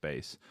coaching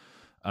space.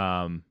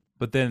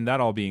 But then that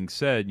all being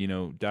said,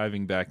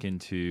 diving back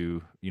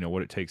into,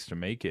 what it takes to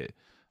make it,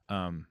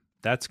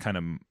 that's kind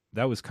of,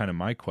 that was kind of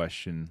my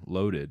question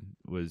loaded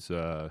was,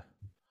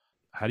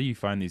 how do you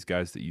find these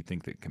guys that you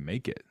think that can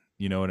make it?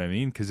 You know what I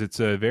mean? Because it's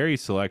a very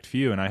select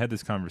few. And I had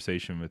this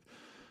conversation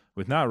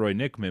with not Roy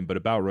Nickman, but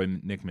about Roy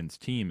Nickman's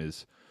team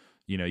is,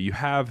 you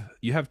have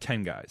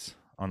 10 guys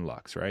on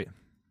Lux, right?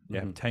 You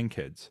have Mhm. 10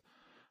 kids,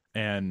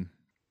 and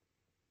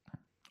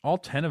all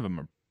 10 of them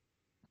are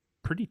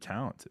pretty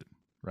talented,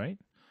 right?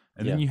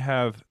 And then Yeah. you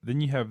have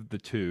the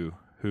two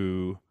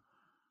who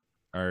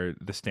are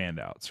the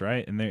standouts,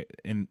 right?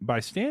 And by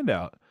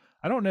standout,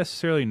 I don't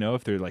necessarily know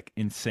if they're like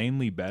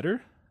insanely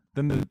better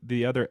than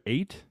the other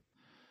eight,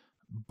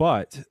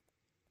 but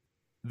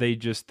they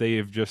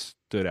have just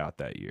stood out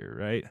that year,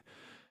 right?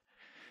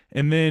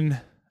 And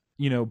then,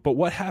 but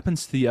what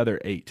happens to the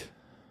other eight?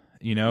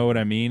 You know what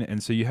Mhm. I mean?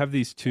 And so you have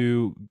these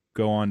two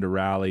go on to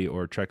Rally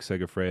or Trek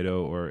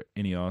Segafredo or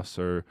Ineos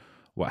or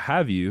what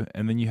have you,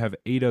 and then you have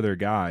eight other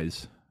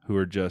guys who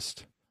are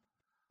just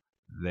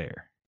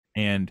there.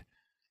 And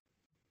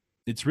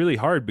it's really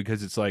hard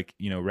because it's like,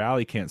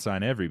 Rally can't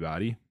sign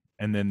everybody.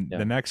 And then the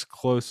Yeah. next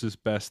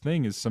closest best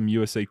thing is some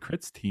USA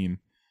Crits team,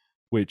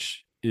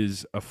 which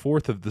is a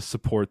fourth of the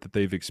support that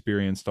they've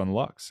experienced on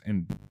Lux.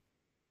 And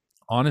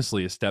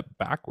honestly, a step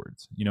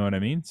backwards. You know what I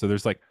mean? So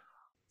there's like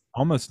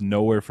almost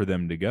nowhere for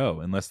them to go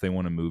unless they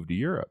want to move to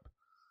Europe.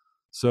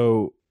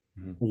 So,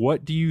 Mhm.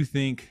 what do you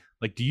think?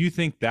 Like, do you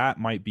think that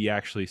might be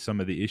actually some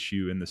of the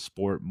issue in the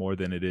sport more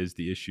than it is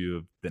the issue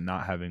of the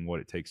not having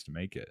what it takes to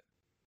make it?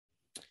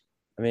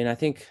 I mean, I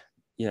think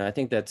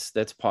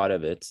that's part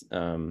of it.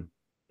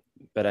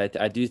 But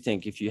I do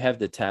think if you have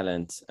the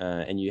talent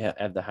and you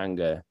have the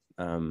hunger,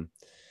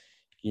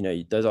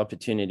 those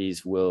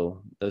opportunities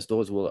those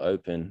doors will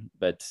open.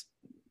 But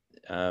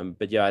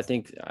yeah, I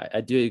think I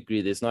do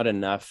agree. There's not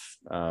enough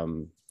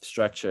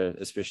structure,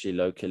 especially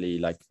locally,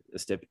 like a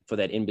step for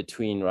that in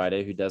between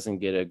rider who doesn't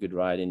get a good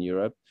ride in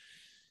Europe,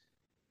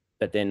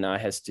 but then now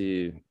has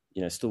to,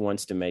 still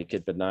wants to make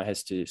it, but now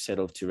has to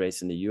settle to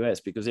race in the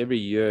US because every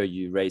year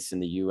you race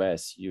in the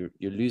US, you're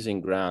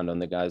losing ground on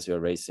the guys who are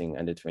racing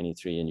under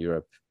 23 in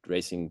Europe,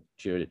 racing,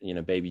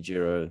 baby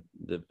Giro,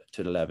 the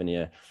to the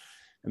Lavinia.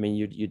 I mean,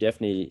 you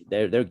definitely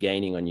they're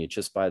gaining on you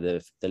just by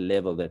the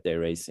level that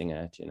they're racing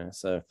at.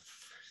 So,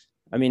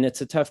 I mean,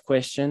 it's a tough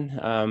question.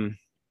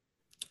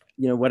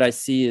 What I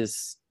see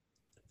is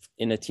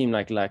in a team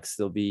like Lux,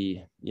 there'll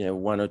be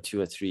one or two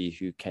or three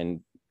who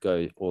can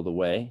go all the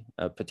way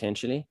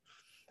potentially.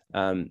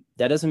 That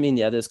doesn't mean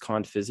the others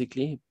can't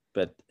physically,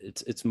 but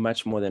it's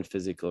much more than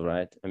physical,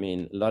 right? I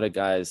mean, a lot of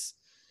guys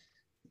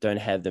don't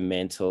have the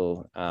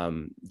mental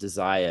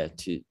desire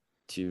to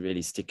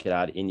really stick it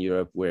out in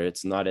Europe, where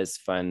it's not as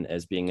fun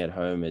as being at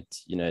home.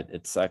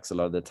 It sucks a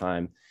lot of the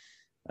time.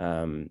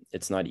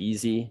 It's not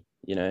easy.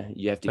 You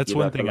have to That's give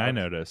one up a thing I lot.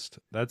 noticed.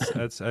 That's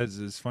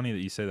it's funny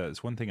that you say that.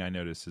 It's one thing I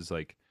noticed is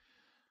like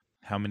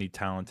how many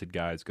talented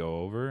guys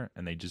go over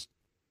and they just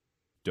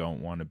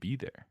don't want to be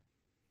there.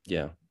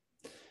 Yeah,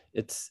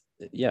 it's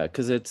yeah,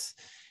 because it's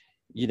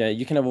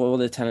you can have all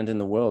the talent in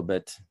the world,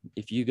 but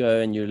if you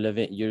go and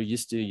you're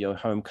used to your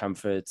home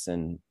comforts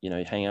and you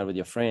hang out with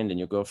your friend and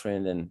your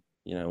girlfriend and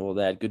all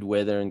that good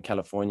weather in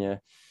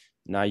California.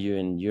 Now you're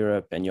in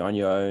Europe and you're on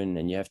your own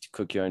and you have to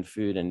cook your own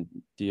food and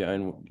do your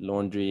own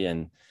laundry,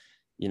 and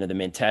the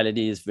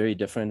mentality is very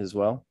different as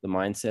well, the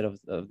mindset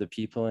of the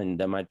people, and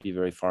that might be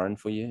very foreign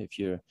for you. If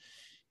you're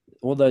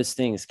All those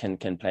things can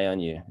play on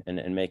you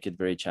and make it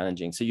very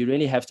challenging. So you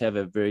really have to have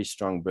a very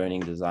strong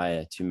burning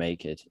desire to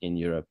make it in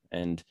Europe,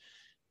 and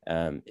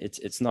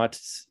it's not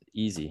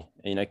easy.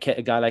 A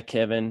guy like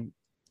Kevin,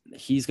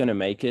 he's going to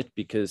make it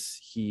because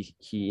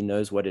he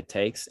knows what it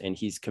takes and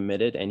he's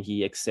committed and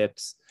he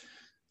accepts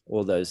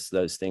all those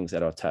things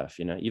that are tough.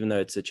 Even though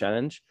it's a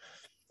challenge,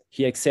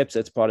 he accepts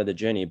it's part of the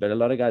journey. But a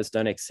lot of guys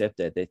don't accept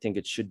that. They think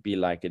it should be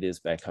like it is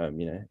back home.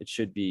 It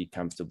should be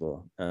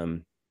comfortable.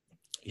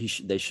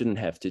 They shouldn't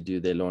have to do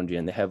their laundry,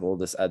 and they have all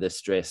this other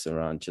stress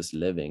around just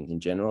living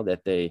in general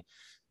that they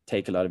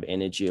take a lot of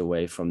energy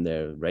away from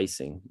their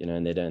racing,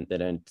 and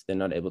they're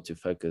not able to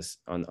focus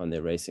on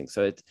their racing.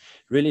 So it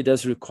really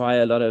does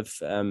require a lot of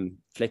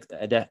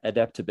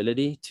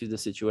adaptability to the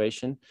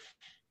situation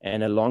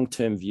and a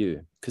long-term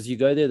view, because you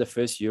go there the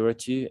first year or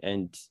two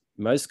and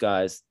most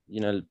guys,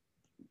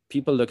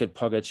 people look at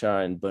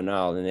Pogacar and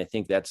Bernal and they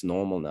think that's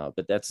normal now,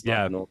 but that's not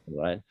Yeah, normal,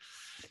 right?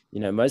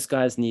 Most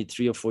guys need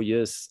 3 or 4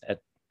 years at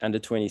under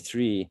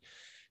 23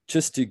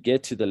 just to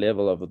get to the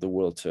level of the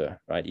world tour,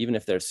 right? Even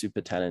if they're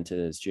super talented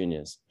as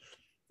juniors.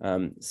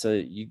 So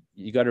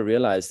you got to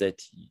realize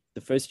that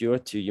the first year or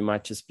two, you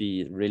might just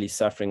be really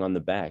suffering on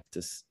the back,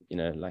 just,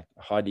 like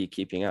hardly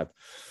keeping up.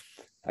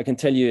 I can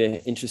tell you an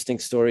interesting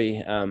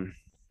story.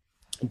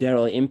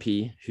 Daryl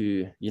Impey,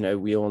 who,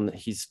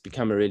 he's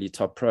become a really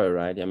top pro,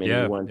 right? I mean,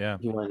 Yeah,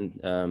 he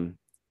won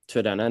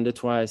Tour Down Under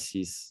twice.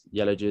 He's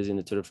yellow jersey in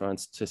the Tour de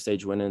France, Tour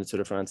stage winner in the Tour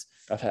de France.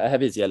 I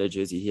have his yellow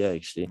jersey here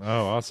actually.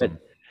 Oh, awesome.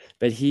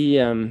 But he,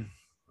 I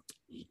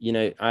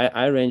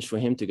arranged for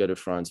him to go to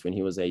France when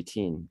he was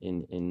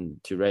 18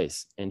 to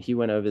race, and he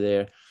went over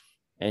there,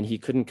 and he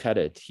couldn't cut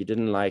it. He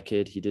didn't like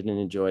it. He didn't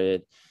enjoy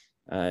it.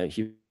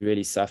 He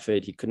really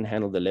suffered. He couldn't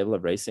handle the level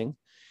of racing.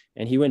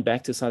 And he went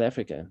back to South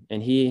Africa,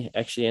 and he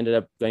actually ended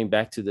up going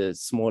back to the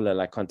smaller,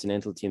 like,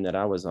 continental team that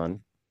I was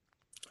on.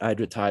 I'd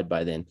retired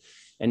by then,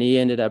 and he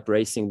ended up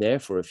racing there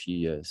for a few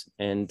years.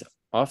 And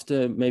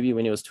after, maybe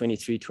when he was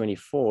 23,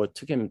 24, it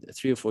took him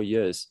 3 or 4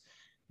 years.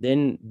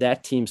 Then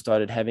that team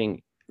started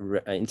having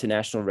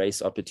international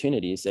race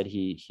opportunities that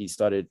he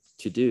started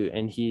to do.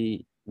 And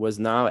he was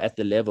now at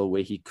the level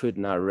where he could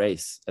now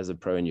race as a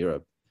pro in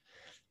Europe.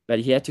 But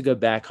he had to go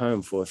back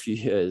home for a few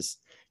years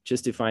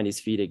just to find his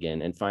feet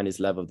again and find his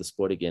love of the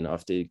sport again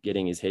after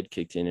getting his head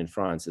kicked in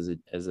France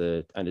as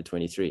a under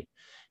 23.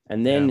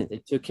 And then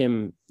it took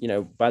him,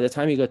 by the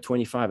time he got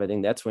 25, I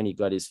think that's when he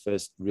got his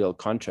first real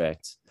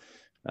contract,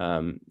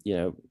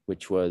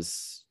 which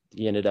was,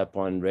 he ended up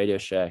on Radio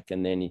Shack,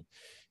 and then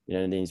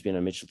and then he's been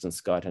on Mitchelton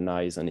Scott, and now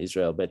he's on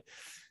Israel. But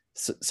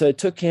so it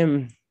took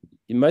him,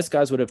 most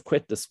guys would have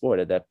quit the sport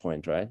at that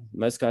point, right?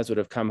 Most guys would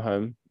have come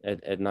home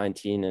at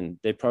 19, and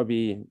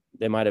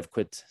they might have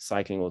quit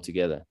cycling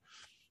altogether.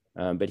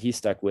 But he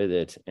stuck with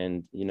it,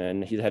 and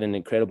and he's had an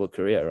incredible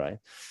career, right?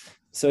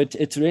 So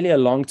it's really a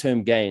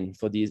long-term game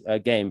for these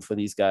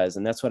guys,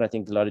 and that's what I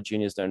think a lot of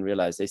juniors don't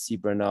realize. They see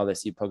Bernal, they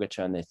see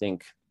Pogacar, and they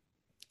think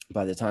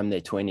by the time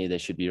they're 20, they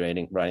should be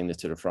riding the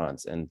Tour de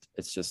France, and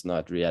it's just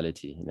not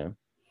reality,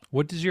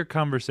 What does your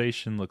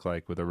conversation look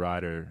like with a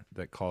rider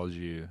that calls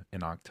you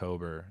in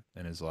October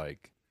and is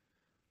like,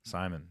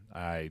 Simon,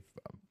 I'm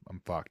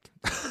fucked.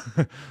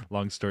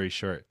 Long story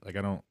short, like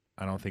I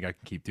don't think I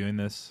can keep doing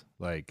this.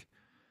 Like,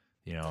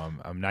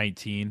 I'm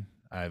 19.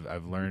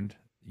 I've learned,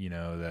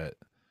 that,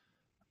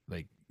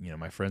 like,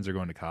 my friends are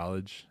going to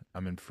college.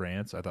 I'm in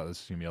France. I thought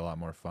this was gonna be a lot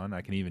more fun.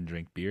 I can even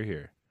drink beer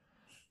here,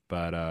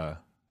 but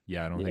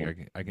yeah, I don't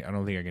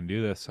think I can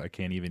do this. I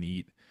can't even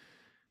eat.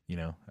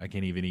 I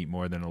can't even eat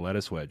more than a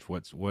lettuce wedge.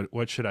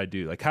 What should I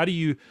do? Like, how do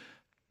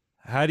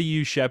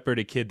you shepherd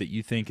a kid that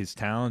you think is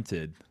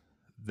talented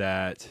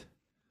that,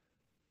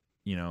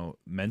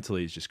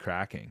 mentally is just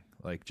cracking,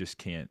 like just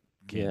can't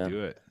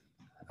do it?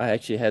 I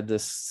actually had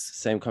this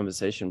same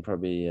conversation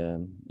probably,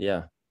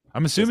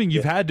 I'm assuming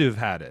you've had to have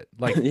had it,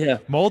 like,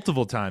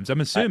 multiple times.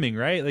 I'm assuming,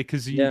 right? Like,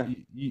 because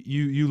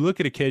you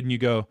look at a kid and you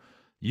go,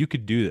 you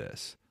could do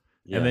this,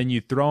 and then you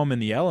throw them in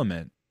the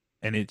element,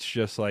 and it's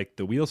just like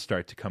the wheels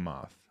start to come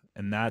off,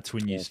 and that's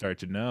when you start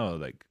to know,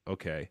 like,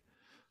 okay.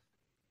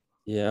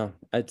 Yeah,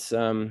 it's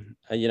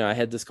I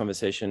had this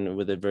conversation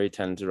with a very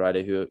talented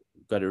rider who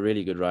got a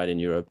really good ride in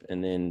Europe,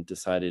 and then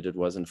decided it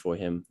wasn't for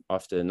him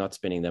after not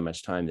spending that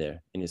much time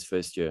there in his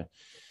first year.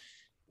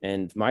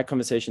 And my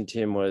conversation to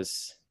him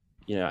was,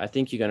 I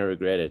think you're going to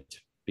regret it,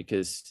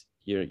 because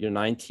you're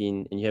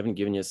 19 and you haven't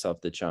given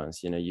yourself the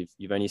chance.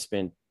 You've only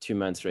spent 2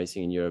 months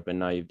racing in Europe, and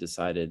now you've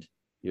decided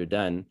you're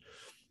done.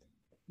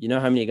 You know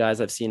how many guys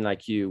I've seen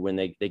like you, when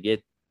they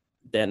get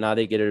that, now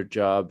they get a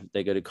job,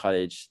 they go to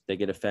college, they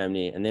get a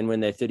family, and then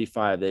when they're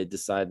 35, they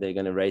decide they're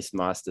going to race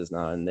masters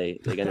now, and they're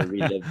going to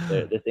relive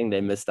the thing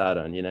they missed out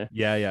on.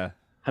 Yeah.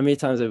 How many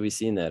times have we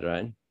seen that,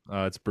 right?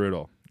 It's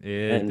brutal.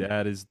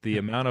 That is the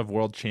amount of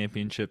world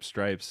championship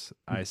stripes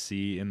I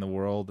see in the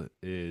world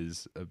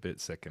is a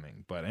bit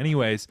sickening. But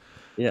anyways,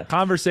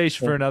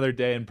 conversation for another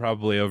day, and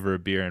probably over a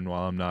beer, and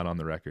while I'm not on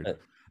the record.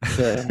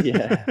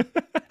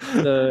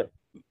 So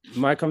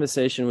my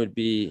conversation would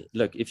be,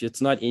 look, if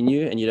it's not in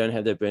you and you don't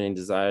have that burning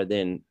desire,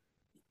 then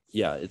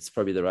it's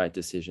probably the right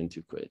decision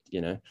to quit,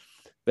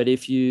 But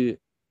if you're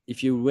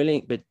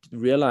willing, but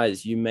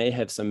realize you may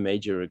have some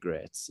major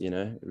regrets,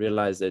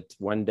 realize that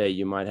one day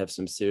you might have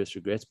some serious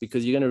regrets,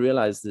 because you're going to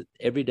realize that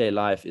everyday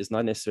life is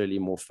not necessarily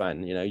more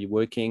fun. You're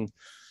working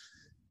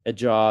a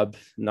job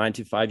 9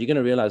 to 5. You're going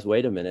to realize,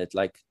 wait a minute,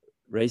 like,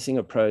 racing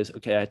a pro,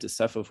 okay, I had to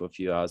suffer for a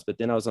few hours, but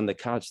then I was on the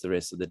couch the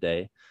rest of the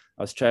day.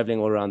 I was traveling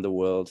all around the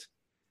world.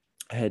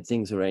 I had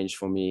things arranged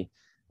for me.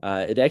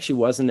 It actually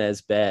wasn't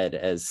as bad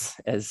as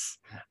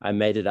I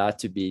made it out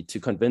to be,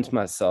 to convince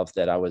myself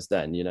that I was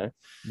done,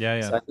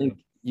 Yeah. So I think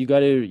you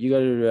got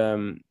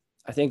to,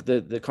 I think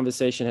the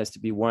conversation has to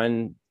be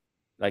one,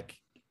 like,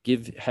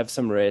 have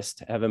some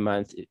rest, have a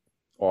month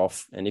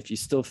off. And if you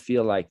still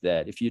feel like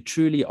that, if you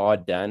truly are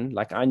done,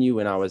 like I knew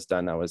when I was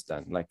done,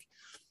 like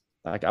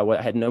I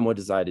had no more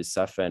desire to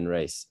suffer and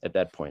race at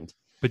that point.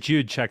 But you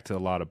had checked a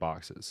lot of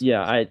boxes.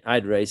 Yeah,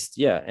 I'd raced.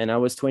 Yeah, and I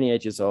was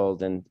 28 years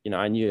old, and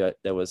I knew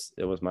that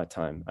was my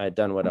time. I had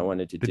done what I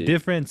wanted to do. The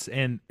difference,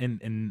 and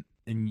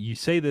you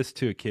say this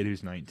to a kid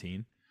who's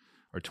 19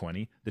 or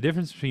 20. The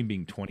difference between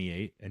being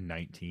 28 and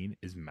 19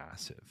 is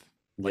massive.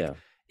 Like,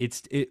 it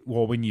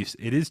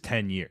is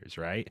 10 years,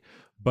 right?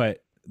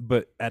 But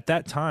at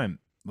that time,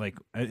 like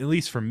at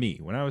least for me,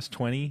 when I was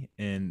 20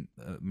 and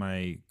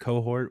my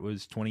cohort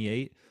was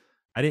 28,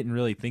 I didn't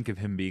really think of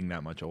him being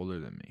that much older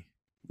than me.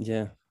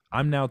 Yeah.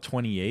 I'm now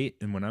 28,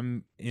 and when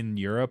I'm in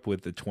Europe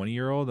with a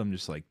 20-year-old, I'm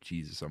just like,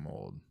 Jesus, I'm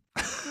old.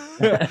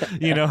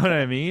 You know what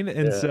I mean?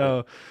 And Yeah.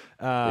 so,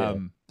 Yeah.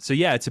 so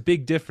yeah, it's a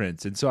big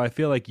difference. And so I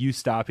feel like you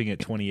stopping at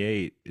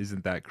 28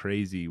 isn't that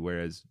crazy,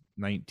 whereas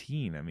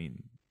 19, I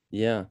mean,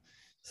 Yeah.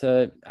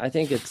 So I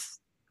think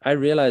I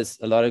realize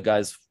a lot of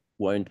guys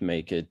won't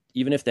make it,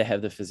 even if they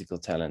have the physical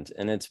talent.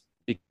 And it's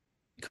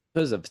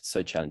because of it's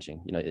so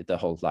challenging, you know, the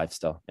whole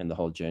lifestyle and the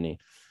whole journey.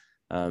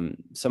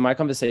 So my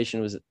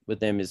conversation with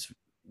them is,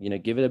 you know,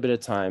 give it a bit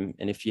of time.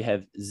 And if you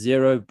have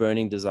zero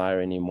burning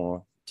desire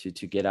anymore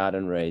to get out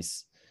and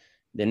race,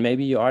 then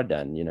maybe you are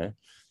done, you know.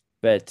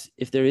 But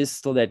if there is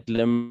still that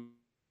glimmer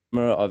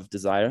of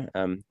desire,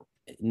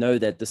 know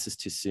that this is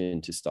too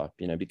soon to stop,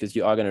 you know, because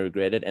you are going to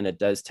regret it. And it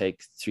does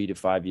take 3 to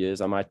 5 years.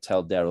 I might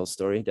tell Daryl's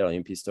story, Daryl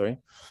Impey's story.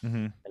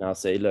 mm-hmm. And I'll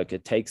say, look,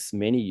 it takes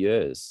many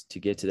years to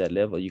get to that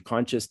level. You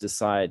can't just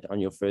decide on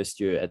your first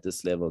year at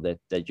this level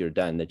that you're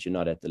done, that you're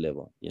not at the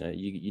level. You know,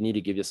 you need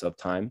to give yourself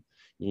time.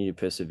 You need to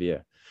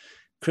persevere.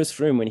 Chris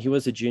Froome, when he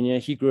was a junior,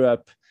 he grew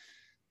up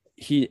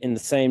in the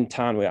same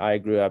town where I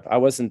grew up.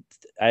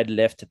 I'd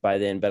left by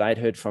then, but I'd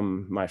heard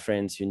from my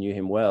friends who knew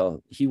him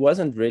well. He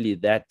wasn't really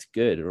that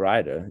good a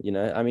rider, you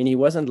know. I mean, he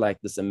wasn't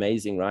like this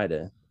amazing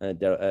rider,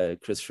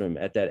 Chris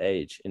Froome at that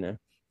age, you know.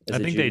 I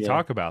think they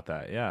talk about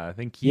that. Yeah. I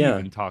think he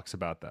even talks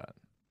about that.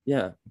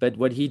 Yeah. But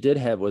what he did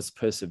have was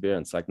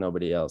perseverance like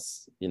nobody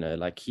else, you know,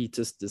 like he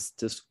just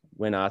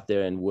went out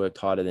there and worked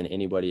harder than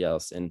anybody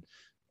else. And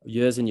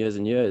years and years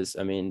and years.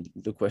 I mean,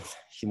 look what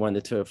he won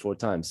the Tour 4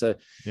 times. So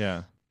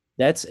yeah,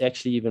 that's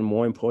actually even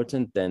more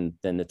important than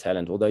the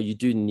talent. Although you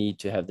do need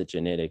to have the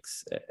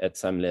genetics at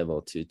some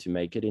level to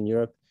make it in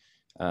Europe.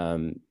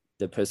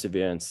 The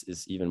perseverance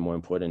is even more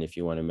important if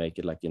you want to make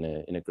it like in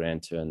a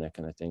Grand Tour and that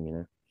kind of thing, you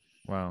know.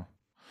 Wow.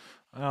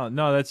 Oh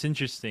no, that's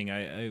interesting.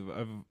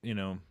 I've you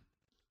know,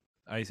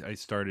 I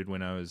started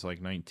when I was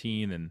like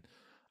 19, and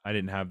I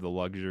didn't have the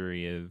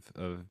luxury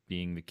of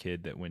being the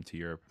kid that went to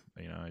Europe.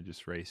 You know, I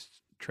just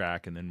raced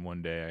track, and then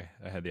one day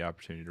I had the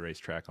opportunity to race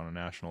track on a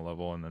national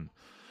level, and then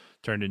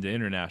turned into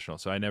international.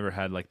 So I never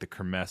had like the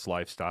Kermesse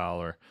lifestyle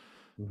or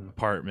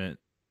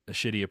a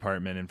shitty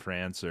apartment in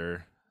France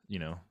or, you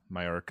know,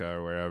 Mallorca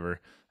or wherever.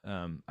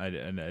 I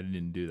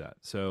didn't do that.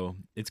 So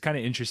it's kind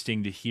of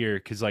interesting to hear,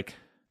 because like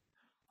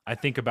I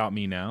think about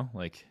me now,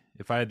 like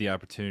if I had the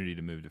opportunity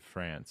to move to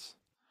France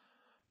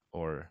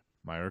or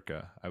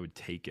Mallorca, I would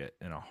take it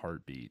in a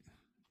heartbeat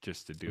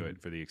just to do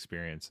it for the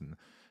experience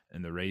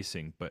and the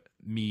racing. But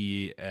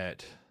me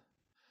at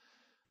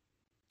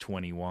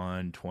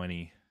 21,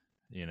 20,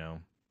 you know,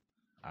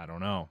 I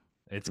don't know.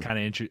 It's kind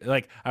of interesting.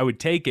 Like I would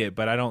take it,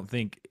 but I don't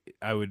think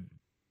I would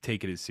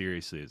take it as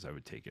seriously as I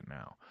would take it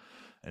now.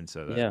 And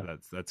so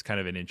that's kind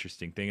of an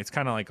interesting thing. It's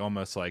kind of like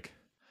almost like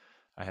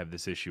I have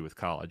this issue with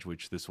college,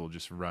 which this will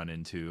just run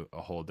into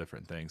a whole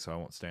different thing. So I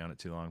won't stay on it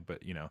too long,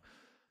 but you know,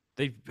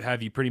 they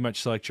have you pretty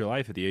much select your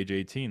life at the age of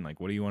 18. Like,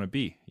 what do you want to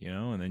be, you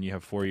know? And then you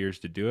have 4 years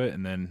to do it.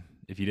 And then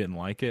if you didn't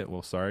like it,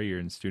 well, sorry, you're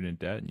in student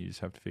debt and you just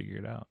have to figure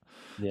it out.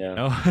 Yeah. You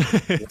know?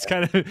 It's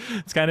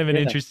kind of an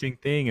interesting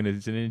thing, and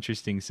it's an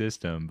interesting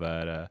system,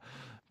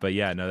 but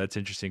yeah, no, that's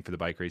interesting for the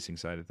bike racing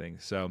side of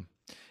things. So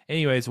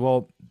anyways,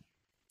 well,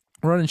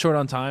 we're running short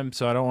on time,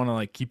 so I don't want to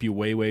like keep you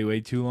way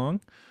too long.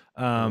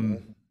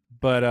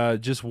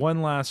 But just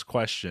one last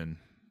question.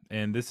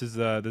 And this is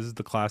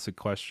the classic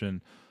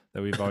question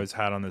that we've always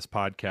had on this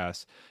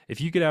podcast. If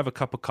you could have a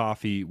cup of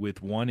coffee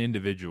with one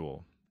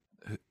individual,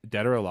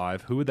 dead or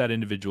alive, who would that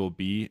individual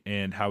be,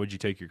 and how would you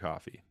take your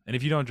coffee? And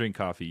if you don't drink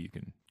coffee, you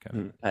can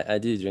kind of... I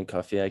do drink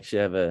coffee. I actually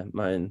have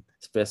my own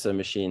espresso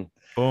machine.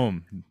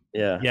 Boom.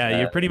 Yeah.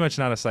 You're pretty much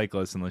not a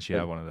cyclist unless you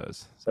have one of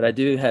those. So. But I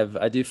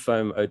do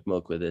foam oat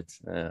milk with it.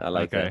 I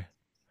like that.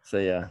 So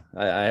yeah,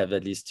 I have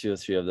at least 2 or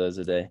 3 of those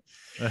a day.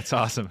 That's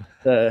awesome.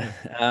 So,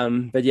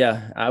 but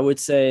yeah, I would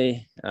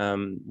say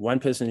one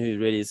person who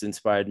really has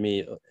inspired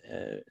me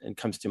and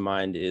comes to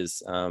mind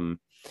is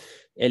Eliud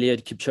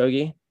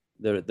Kipchoge,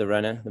 the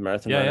runner, the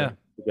marathon runner,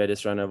 the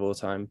greatest runner of all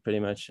time, pretty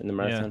much in the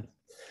marathon.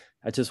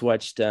 I just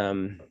watched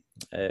a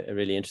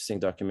really interesting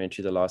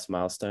documentary, The Last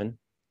Milestone.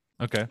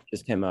 Okay.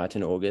 Just came out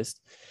in August.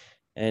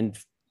 And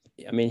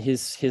I mean,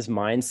 his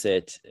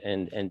mindset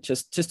and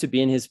just to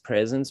be in his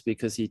presence,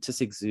 because he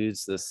just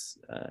exudes this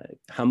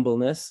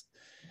humbleness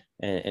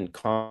and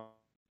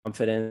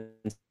confidence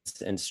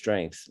and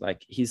strength.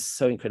 Like he's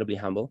so incredibly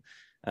humble,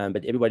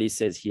 but everybody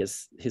says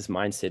his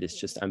mindset is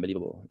just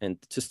unbelievable. And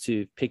just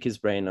to pick his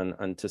brain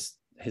on just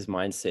his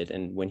mindset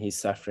and when he's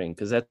suffering,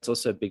 because that's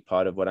also a big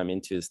part of what I'm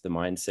into, is the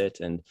mindset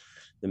and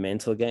the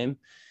mental game.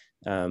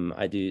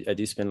 I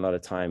do spend a lot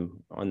of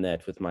time on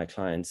that with my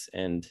clients,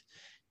 and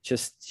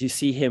just you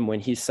see him when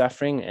he's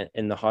suffering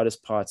in the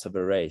hardest parts of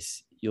a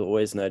race, you'll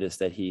always notice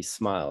that he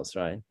smiles,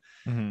 right?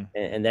 Mm-hmm.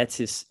 And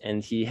that's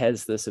and he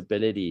has this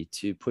ability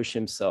to push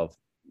himself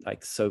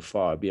like so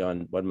far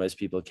beyond what most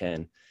people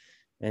can.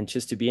 And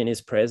just to be in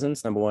his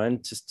presence, number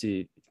one, just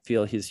to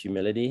feel his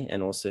humility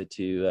and also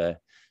to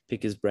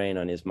pick his brain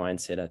on his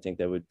mindset. I think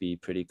that would be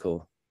pretty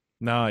cool.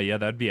 No, yeah,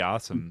 that'd be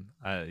awesome.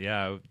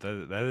 Yeah,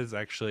 that is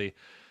actually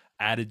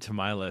added to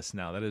my list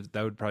now.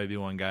 That would probably be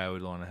one guy I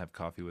would want to have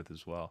coffee with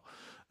as well.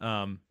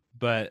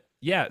 But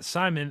yeah,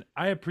 Simon,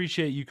 I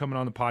appreciate you coming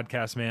on the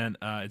podcast, man.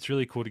 It's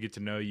really cool to get to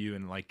know you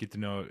and like get to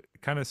know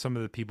kind of some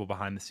of the people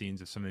behind the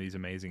scenes of some of these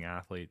amazing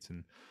athletes.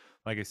 And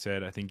like I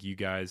said, I think you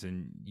guys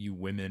and you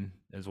women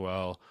as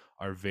well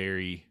are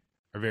very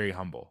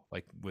humble,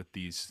 like with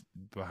these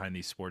behind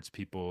these sports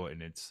people.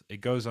 And it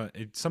goes on.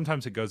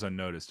 Sometimes it goes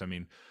unnoticed. I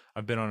mean,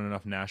 I've been on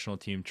enough national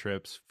team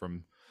trips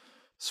from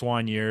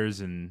swan years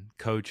and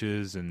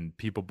coaches and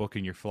people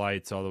booking your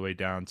flights all the way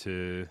down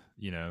to,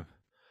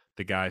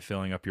 the guy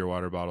filling up your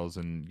water bottles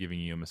and giving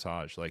you a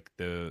massage. Like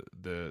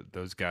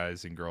those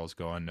guys and girls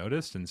go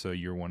unnoticed. And so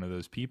you're one of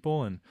those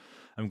people. And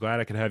I'm glad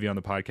I could have you on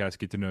the podcast,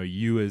 get to know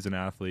you as an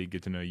athlete,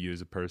 get to know you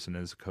as a person,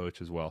 as a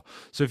coach as well.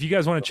 So if you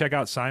guys want to check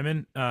out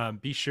Simon,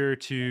 be sure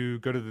to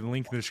go to the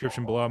link in the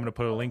description below. I'm going to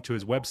put a link to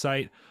his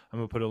website. I'm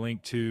going to put a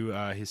link to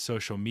his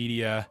social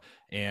media.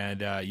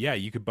 And yeah,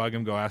 you could bug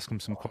him, go ask him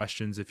some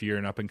questions. If you're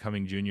an up and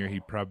coming junior,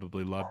 he'd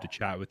probably love to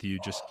chat with you,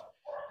 just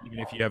even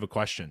if you have a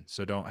question.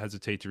 So don't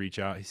hesitate to reach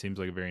out. He seems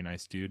like a very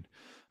nice dude.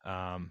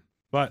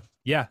 But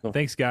yeah, Cool.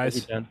 thanks guys.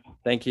 Thank you, John.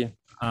 Thank you.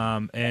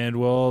 And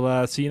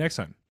we'll see you next time.